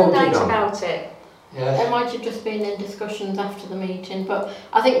said was on the voted night on. about it. Yes. There might have just been in discussions after the meeting, but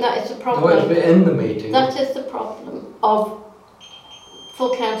I think that is the No, it's problem. been in the meeting. That is the problem of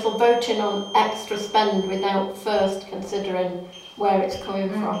full council voting on extra spend without first considering where it's coming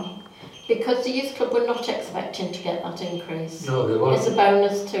from. Because the youth club were not expecting to get that increase. No, there It's wasn't. a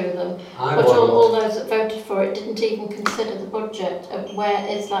bonus to them. I But wasn't all those that voted for it didn't even consider the budget of where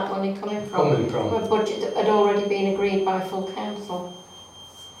is that money coming from. coming from. A budget that had already been agreed by full council.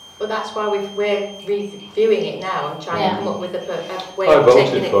 But that's why we're reviewing it now and trying to come up with a way I of taking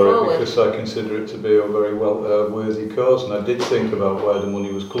voted it for it forward. because I consider it to be a very worthy cause, and I did think about where the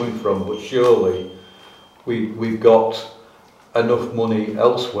money was coming from, but surely we've got enough money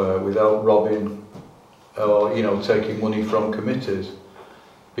elsewhere without robbing or taking money from committees,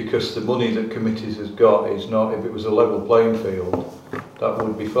 because the money that committees has got is not, if it was a level playing field that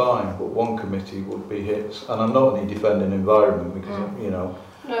would be fine, but one committee would be hit. And I'm not only defending environment because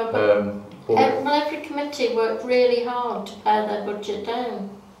No, but but every committee worked really hard to pare their budget down.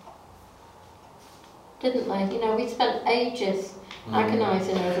 Didn't they? You know, we spent ages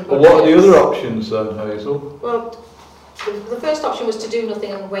agonising over budgets. But what are the other options then, Hazel? Well, the first option was to do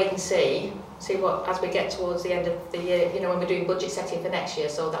nothing and wait and see what, as we get towards the end of the year, when we're doing budget setting for next year,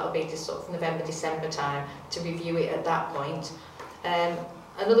 so that'll be just sort of November, December time, to review it at that point.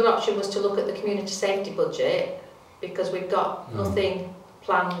 Another option was to look at the community safety budget, because we've got nothing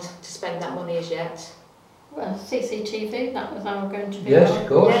planned to spend that money as yet. Well, CCTV, that was our going to be. Yes, of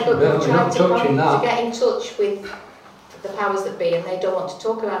course. Yeah, but We're we've not touching to that. get in touch with the powers that be, and they don't want to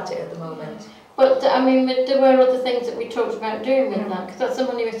talk about it at the moment. But I mean, there were other things that we talked about doing with that, because that's the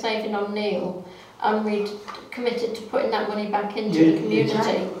money we're saving on Neil, and we'd committed to putting that money back into the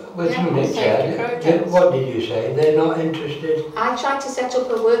community. Wait a minute, Chair. What did you say? They're not interested? I tried to set up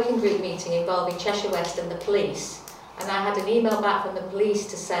a working group meeting involving Cheshire West and the police, and I had an email back from the police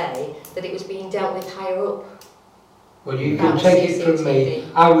to say that it was being dealt with higher up. Well, you can take it from me.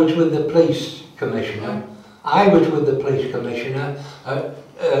 I was with the police commissioner. I was with the police commissioner at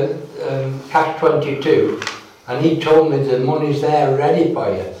Cash 22, and he told me the money's there ready for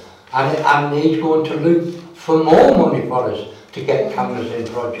you, and he's going to look for more money for us to get cameras in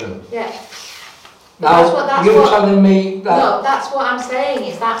Frodsham. Yeah. Now, you're telling me that... No, that's what I'm saying,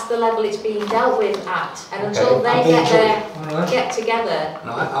 is that's the level it's being dealt with at. And until they get together at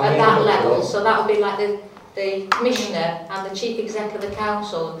that level, so that would be like the Commissioner and the Chief Exec of the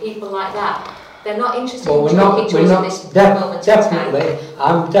Council, and people like that, they're not interested in talking to us at this moment in time.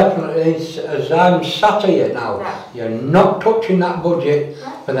 I'm definitely, as I'm sat here now, you're not touching that budget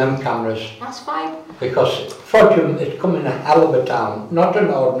for them cameras. That's fine. Because Frodsham is coming a hell of a town, not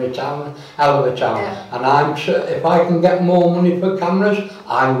an ordinary town, hell of a town. And if I can get more money for cameras,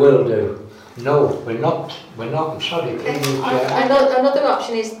 I will do. No, we're not, I'm sorry. Another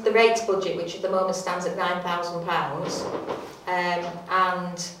option is the rates budget, which at the moment stands at £9,000.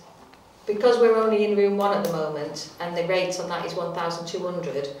 And because we're only in room 1 at the moment, and the rate on that is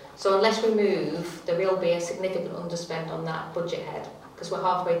 1,200, so unless we move, there will be a significant underspend on that budget head, because we're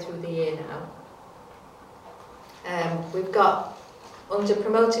halfway through the year now. We've got, under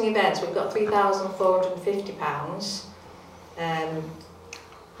promoting events, we've got £3,450.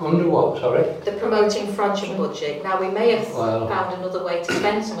 Under what, sorry? The promoting Frodsham budget. Now, we may have found another way to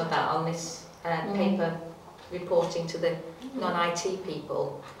spend some of that on this paper reporting to the non-IT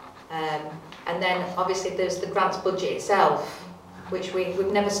people. And then, obviously, there's the grants budget itself, which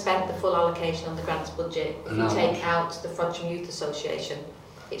we've never spent the full allocation on the grants budget. If you take out the Frodsham Youth Association,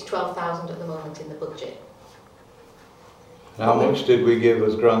 it's 12,000 at the moment in the budget. How much did we give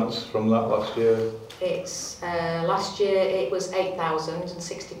as grants from that last year? It's last year it was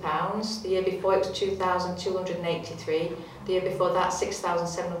 £8,060. The year before it was 2,283. The year before that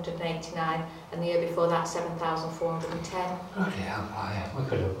 6,789, and the year before that 7,410. Bloody hell, we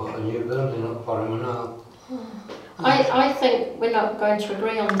could have put a new building up for him and all. I think we're not going to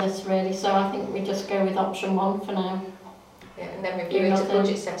agree on this really, so I think we just go with option 1 for now. Yeah, and then review it at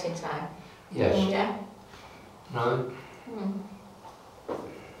budget setting time. Yes. Yeah. Right.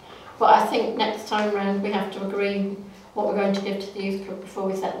 But I think next time round we have to agree what we're going to give to the youth club before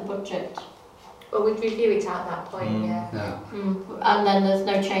we set the budget. Well, we'd review it at that point, yeah. And then there's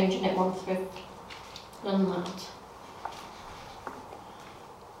no change in it once we've done that.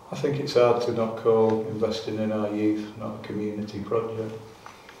 I think it's hard to not call investing in our youth not a community project,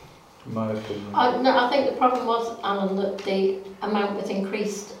 in my opinion. I think the problem was, Alan, that the amount was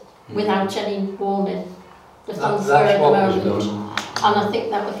increased without any warning. Just on the spur of the moment. And I think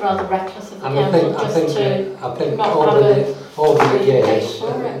that was rather reckless of the council I think over the years,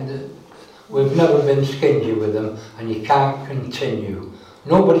 we've never been stingy with them, and you can't continue.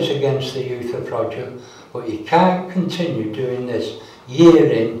 Nobody's against the youth of Frodsham, but you can't continue doing this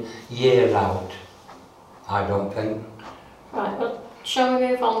year in, year out. I don't think. Right, well, shall we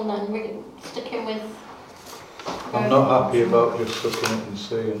move on then? We're sticking with... I'm not happy about just sucking it and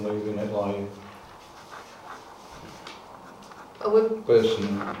see and leaving it lying.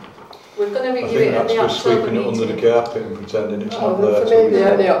 Personally. We're going to review it at the October meeting. I think that's just sweeping it under the carpet and pretending it's not there. For me,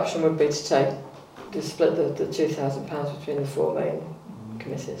 the only option would be to split the £2,000 between the 4 main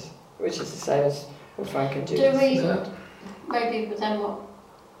committees, which is the same as what Frank and Judy said. Do we, maybe then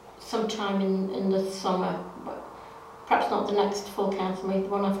sometime in the summer, but perhaps not the next full council meeting, the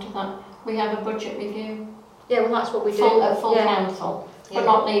one after that, we have a budget review? Yeah, well that's what we do. At full council, but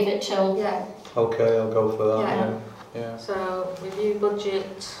not leave it till... Yeah. Okay, I'll go for that. Yeah. So, review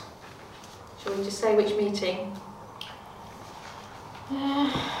budget. Shall we just say which meeting?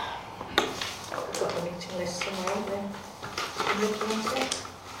 We've got the meeting list somewhere, haven't we? I'm looking at it.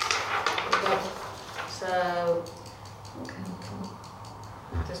 So,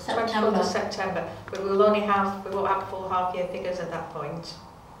 the 24th of September. But we won't have full half-year figures at that point.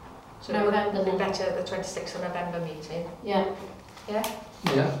 So it would be better at the 26th of November meeting. Yeah. Yeah?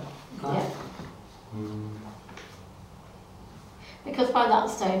 Yeah. Yeah. Because by that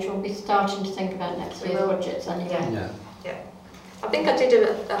stage we'll be starting to think about next year's budgets anyway. Yeah. I think I did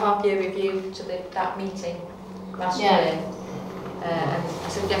a half-year review to that meeting last year, and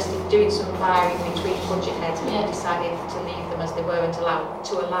suggested doing some varying between budget heads and decided to leave them as they were and to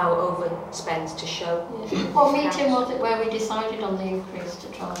allow overspends to show. Yeah. What meeting was it where we decided on the increase to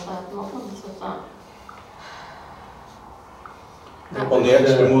transfer? What month was that? On the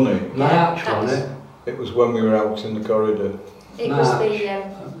extra money? March, wasn't it? It was when we were out in the corridor. It was the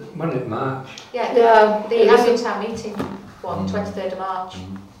Wasn't it March? the annual town meeting one, 23rd of March.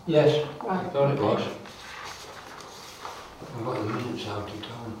 Yes, Right. I thought it was. I've got the minutes out of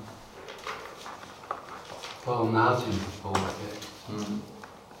town. Paul Martin proposed it.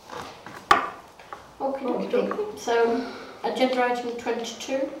 Okay. So, agenda item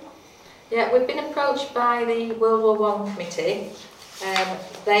 22. Yeah, we've been approached by the World War I committee.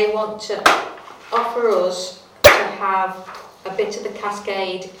 They want to offer us to have a bit of the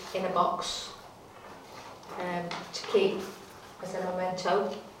Cascade in a box to keep as a memento,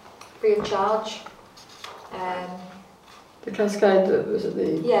 free of charge. The Cascade that was at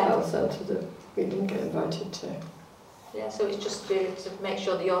the Yeah. health centre that we didn't get invited to. Yeah, so it's just really to make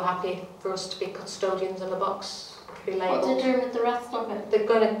sure that you're happy for us to be custodians of the box, be labelled. What are they doing with the rest of it? They're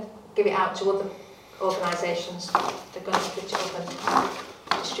going to give it out to other organisations. They're going to split it up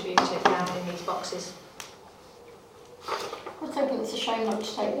and distribute it down in these boxes. I think it's a shame not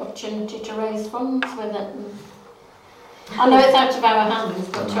to take the opportunity to raise funds with it. I know it's out of our hands,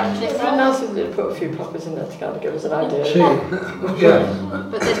 but to actually It's very nice of you to put a few poppers in there to kind of give us an idea. Yeah.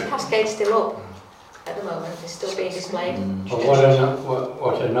 But the Cascade's still up at the moment. It's still being displayed. But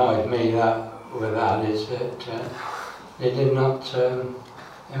what annoyed me with that is that they did not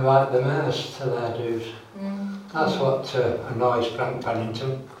invite the mayors to their dues. That's what annoys Frank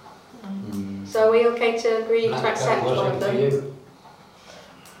Pennington. So are we okay to agree to That accept one of wasn't for them? you.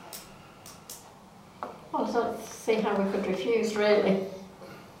 Well, let's see how we could refuse, really.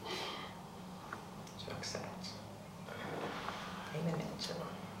 To accept. A memento.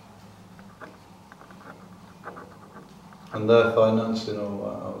 And they're financing all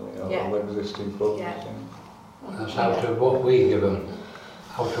that, aren't they? Yeah. All existing funds. Yeah. That's out of what we give them.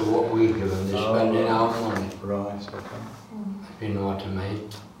 Out of what we give them, they're spending our money, Right, okay. if you know what I mean.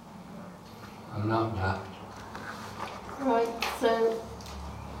 I'm not daft. Right, so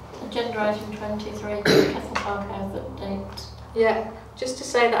agenda item 23, Castle Park House update. Yeah, just to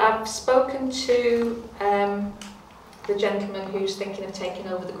say that I've spoken to the gentleman who's thinking of taking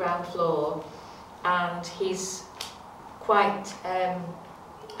over the ground floor, and he's quite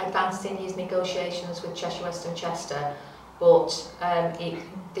advanced in his negotiations with Cheshire West and Chester, but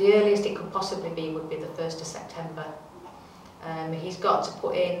the earliest it could possibly be would be the 1st of September. He's got to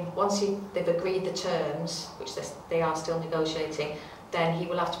put in, once they've agreed the terms, which they are still negotiating, then he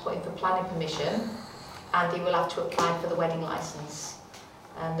will have to put in for planning permission, and he will have to apply for the wedding licence.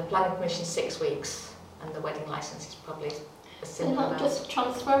 And the planning permission is 6 weeks, and the wedding licence is probably a Is similar that amount. just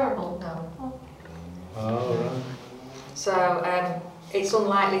transferable? No. Oh, right. So it's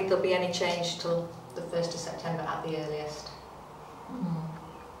unlikely there'll be any change till the 1st of September at the earliest.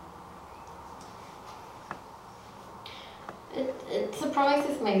 It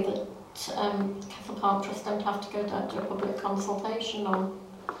surprises me that Castle Park Trust don't have to go down to a public consultation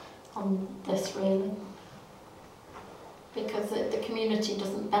on this, really, because the community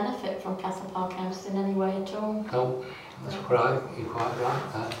doesn't benefit from Castle Park House in any way at all. No, that's right, you're quite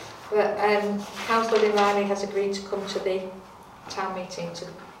right there. But Councillor Lynn Riley has agreed to come to the town meeting to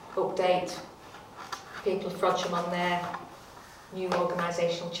update people of Frodsham on their new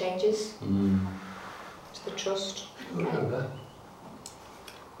organisational changes to the trust. Okay.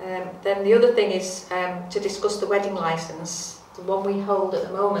 Then the other thing is to discuss the wedding licence. The one we hold at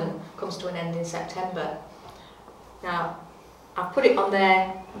the moment comes to an end in September. Now, I've put it on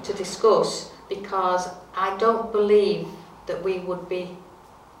there to discuss because I don't believe that we would be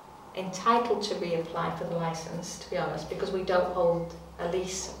entitled to reapply for the licence, to be honest, because we don't hold a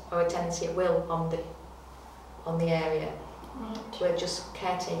lease or a tenancy at will on the area. Right. We're just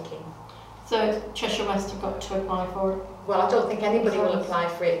caretaking. So Cheshire West have got to apply for it? Well, I don't think anybody will apply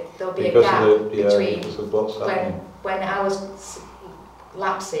for it. There'll be Because a gap of the, between because of what's happening. when ours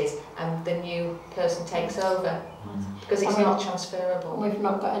lapses and the new person takes over, because it's not transferable. We've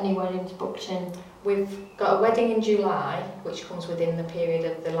not got any weddings booked in. We've got a wedding in July, which comes within the period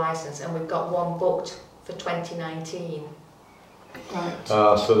of the licence, and we've got one booked for 2019. Right.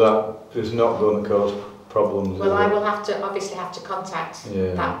 So that is not going to cause problems. Well, is I it? will have to contact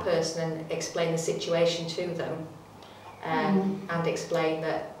that person and explain the situation to them, and explain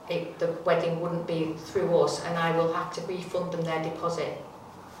that the wedding wouldn't be through us, and I will have to refund them their deposit.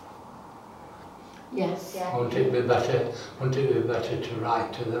 Yes. Yeah. Wouldn't it be better to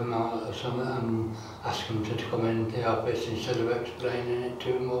write to them or something and ask them to come in the office instead of explaining it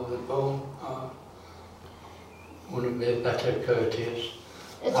to them over the phone? Or wouldn't it be better courteous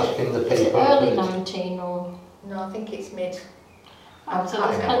asking the people? Is it early 19 or? No, I think it's mid. Oh, so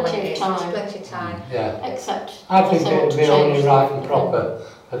there's plenty of time. There's plenty of time. Yeah. Except I think also it would to be only change right the- and proper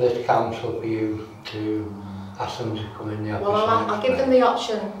for this council for you to ask them to come in the office. Well, and I'll give them the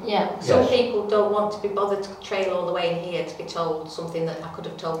option. Yeah. Some Yes. people don't want to be bothered to trail all the way in here to be told something that I could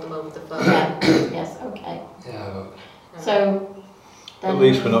have told them over the phone. Yeah. Yes. Okay. Yeah, So. Then, At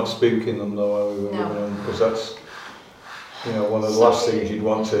least we're not spooking them though, are we? No. Because that's, you know, one of the last things you'd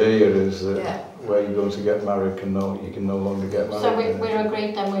want to hear is that Yeah. where you're going to get married you can no longer get married. So we're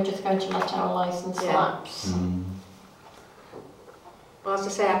agreed then we're just going to let our licence Yeah. lapse. Mm. Well, as I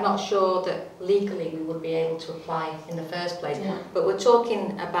say, I'm not sure that legally we would be able to apply in the first place. Yeah. But we're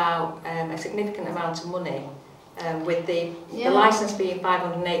talking about a significant amount of money with the Yeah. licence being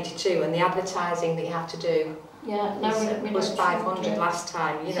 582 and the advertising that you have to do Yeah. No, we was don't- 500 last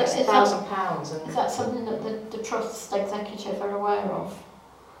time. You know, So it's is that- £1,000 Is and that something that the Trust's executive are aware of?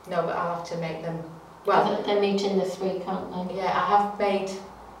 no, but I'll have to make them. Well, Well, they're meeting this week, aren't they? yeah, I have made.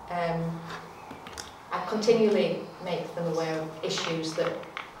 I continually make them aware of issues that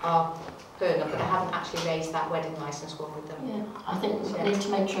are pertinent, but I haven't actually raised that wedding licence one with them. Yeah. I think we Yeah. need to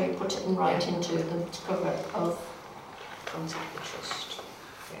make sure you put it in writing to them to cover it both. Contact the trust.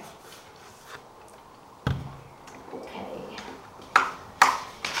 Okay.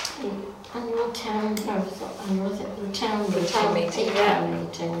 The annual town, no, it's not annual, is it the town meeting? The town meeting, The yeah. town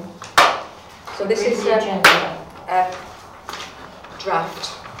meeting. So this is the agenda. a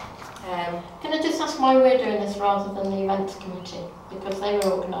draft. Can I just ask why we're doing this rather than the events committee? Because they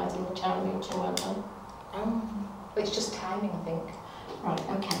were organising the town meeting, weren't they? It's just timing, I think, Right,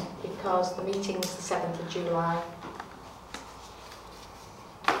 okay. because the meeting's the 7th of July.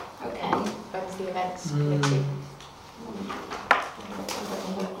 Okay. When's the events committee?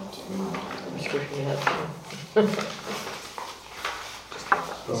 I'm just looking at it.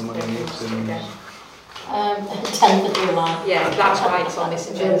 So many meetings. Yeah. 10th of July. Yeah, that's why it's on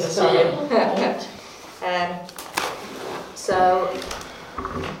this agenda, sorry. So,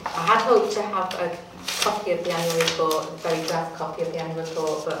 I had hoped to have a copy of the annual report, a very draft copy of the annual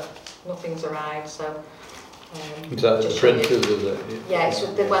report, but nothing's arrived, so... Is that the just printers, showing you. is it? Yeah, it's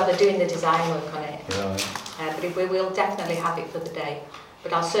with well, they're doing the design work on it, Yeah. but we will definitely have it for the day.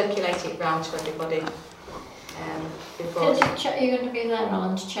 But I'll circulate it round to everybody before... You're going to be there,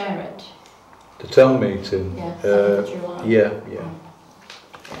 Alan, to chair it? The town meeting? Yeah, 7th of July. Yeah, yeah.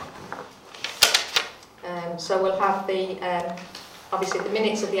 So we'll have the, obviously the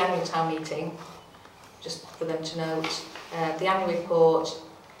minutes of the annual town meeting, just for them to note, the annual report,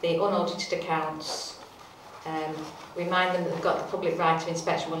 the unaudited accounts, remind them that they've got the public right of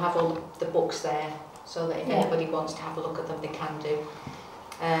inspection. We'll have all the books there, so that if anybody wants to have a look at them, they can do.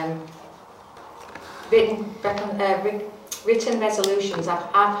 Written resolutions,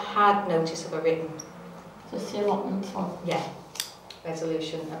 I've had notice of a written Just the allotments one.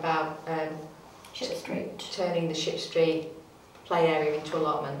 resolution about Ship Street. turning the Ship Street play area into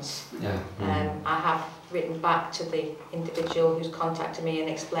allotments. yeah. I have written back to the individual who's contacted me and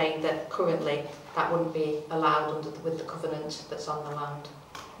explained that currently that wouldn't be allowed with the covenant that's on the land.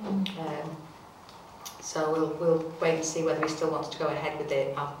 So we'll wait and see whether he still wants to go ahead with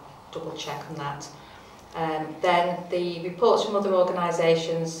it. I'll double check on that. Then the reports from other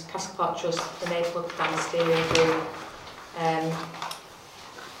organisations, Castle Park Trust, the Neighbourhood Plan Steering Group.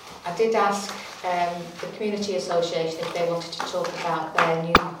 I did ask the Community Association if they wanted to talk about their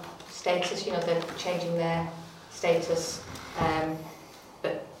new status, you know, they're changing their status,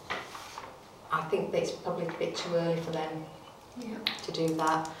 but I think that it's probably a bit too early for them to do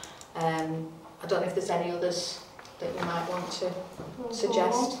that. I don't know if there's any others that you might want to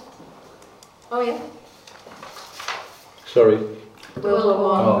suggest. Oh yeah. Sorry. World War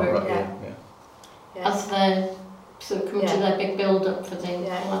One. Oh, right, yeah. yeah. As they're sort of coming to their big build-up for the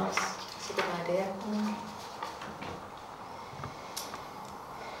Yeah. last. That's a good idea.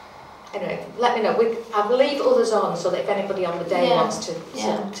 Anyway, let me know. I'll leave others on so that if anybody on the day wants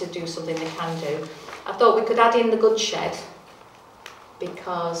to do something, they can do. I thought we could add in the goods shed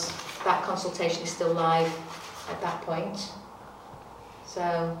because that consultation is still live at that point.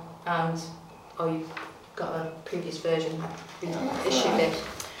 So, you've got a previous version, I've issued it.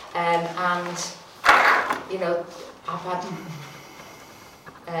 You know, I've had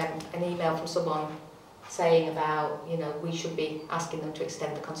an email from someone saying about, you know, we should be asking them to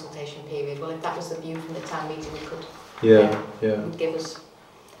extend the consultation period. Well, if that was the view from the town meeting, we could, Yeah. would give us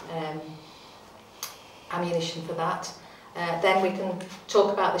ammunition for that. Then we can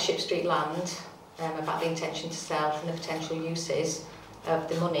talk about the Ship Street land, about the intention to sell and the potential uses of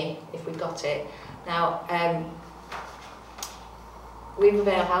the money if we got it. Now, Weaver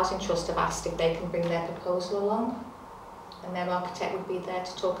Vale Housing Trust have asked if they can bring their proposal along, and their architect would be there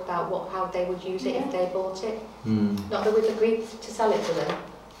to talk about how they would use it if they bought it. Not that we've agreed to sell it to them,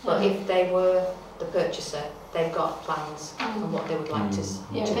 but if they were the purchaser, they've got plans on what they would like to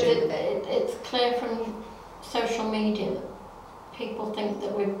do with it. It's clear from social media that people think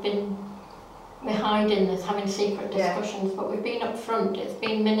that we're hiding this, having secret discussions, but we've been up front, it's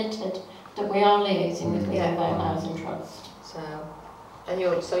been minuted that we are liaising with Weaver Vale Housing Trust.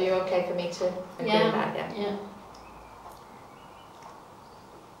 So you're okay for me to agree with that? Yeah.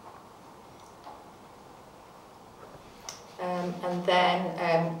 And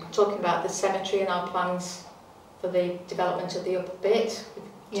then talking about the cemetery and our plans for the development of the upper bit,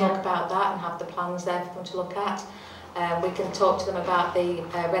 we talk about that and have the plans there for them to look at. We can talk to them about the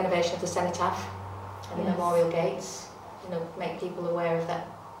renovation of the cenotaph and the memorial gates, make people aware of that,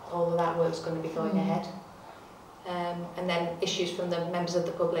 all of that work's going to be going ahead. And then issues from the members of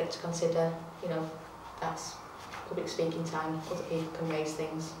the public to consider, that's public speaking time, other people can raise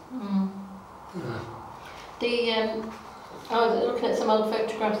things. I was looking at some old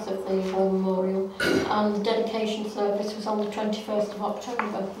photographs of the war memorial, and the dedication service was on the 21st of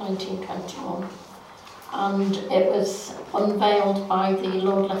October 1921, and it was unveiled by the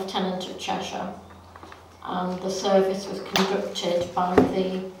Lord Lieutenant of Cheshire, and the service was conducted by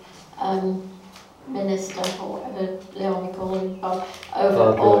the Minister, or whatever the army call him,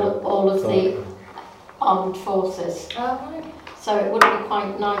 over all of the armed forces. Oh, right. So it would be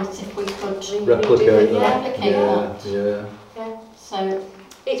quite nice if we could replicate that. Yeah. So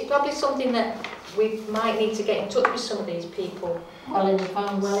it's probably something that we might need to get in touch with some of these people well in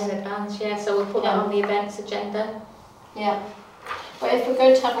advance. Yeah. So we'll put that on the events agenda. Yeah. But if we're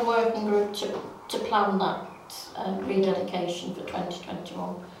going to have a working group to plan that rededication for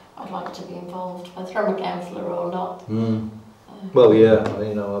 2021, I'd like to be involved, whether I'm a councillor or not. Well, yeah,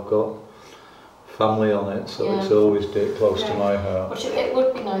 I've got family on it, so it's always close to my heart. But it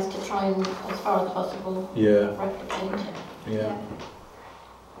would be nice to try and, as far as possible, replicate it. Yeah.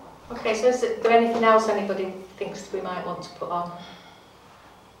 Okay, so is there anything else anybody thinks we might want to put on?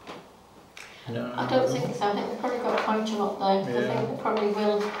 No. I don't think so. I think we've probably got quite a lot there. I think we probably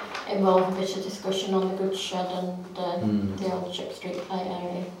will involve a bit of discussion on the goods shed and the old Ship Street play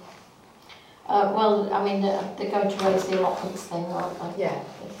area. Well, I mean, they're going to raise the allotments thing, aren't they? Yeah.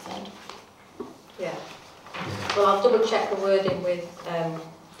 They said. Yeah. Well, I'll double check the wording with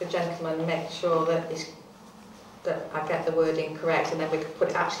the gentleman and make sure that I get the wording correct, and then we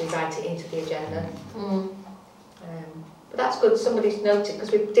can actually write it into the agenda. But that's good, somebody's noted,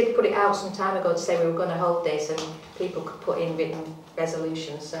 because we did put it out some time ago to say we were going to hold this and people could put in written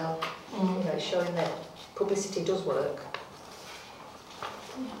resolutions, so it's showing that publicity does work.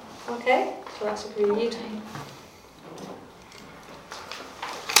 Okay, so that's agreed.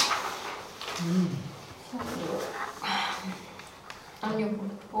 Annual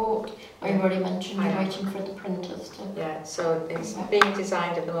report, I've already mentioned you're waiting for the printers to... Yeah, so it's being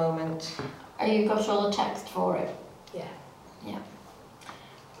designed at the moment. Have you got all the text for it? Yeah. Yeah.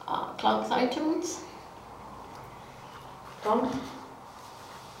 Clerk's items? Done?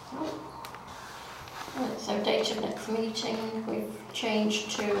 Right, so date of next meeting, we've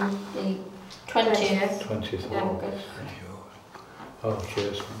changed to the 20th. 20th of August. Oh,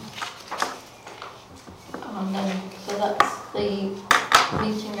 cheers. And then, so that's the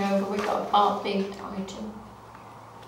meeting over. We've got a Part B item.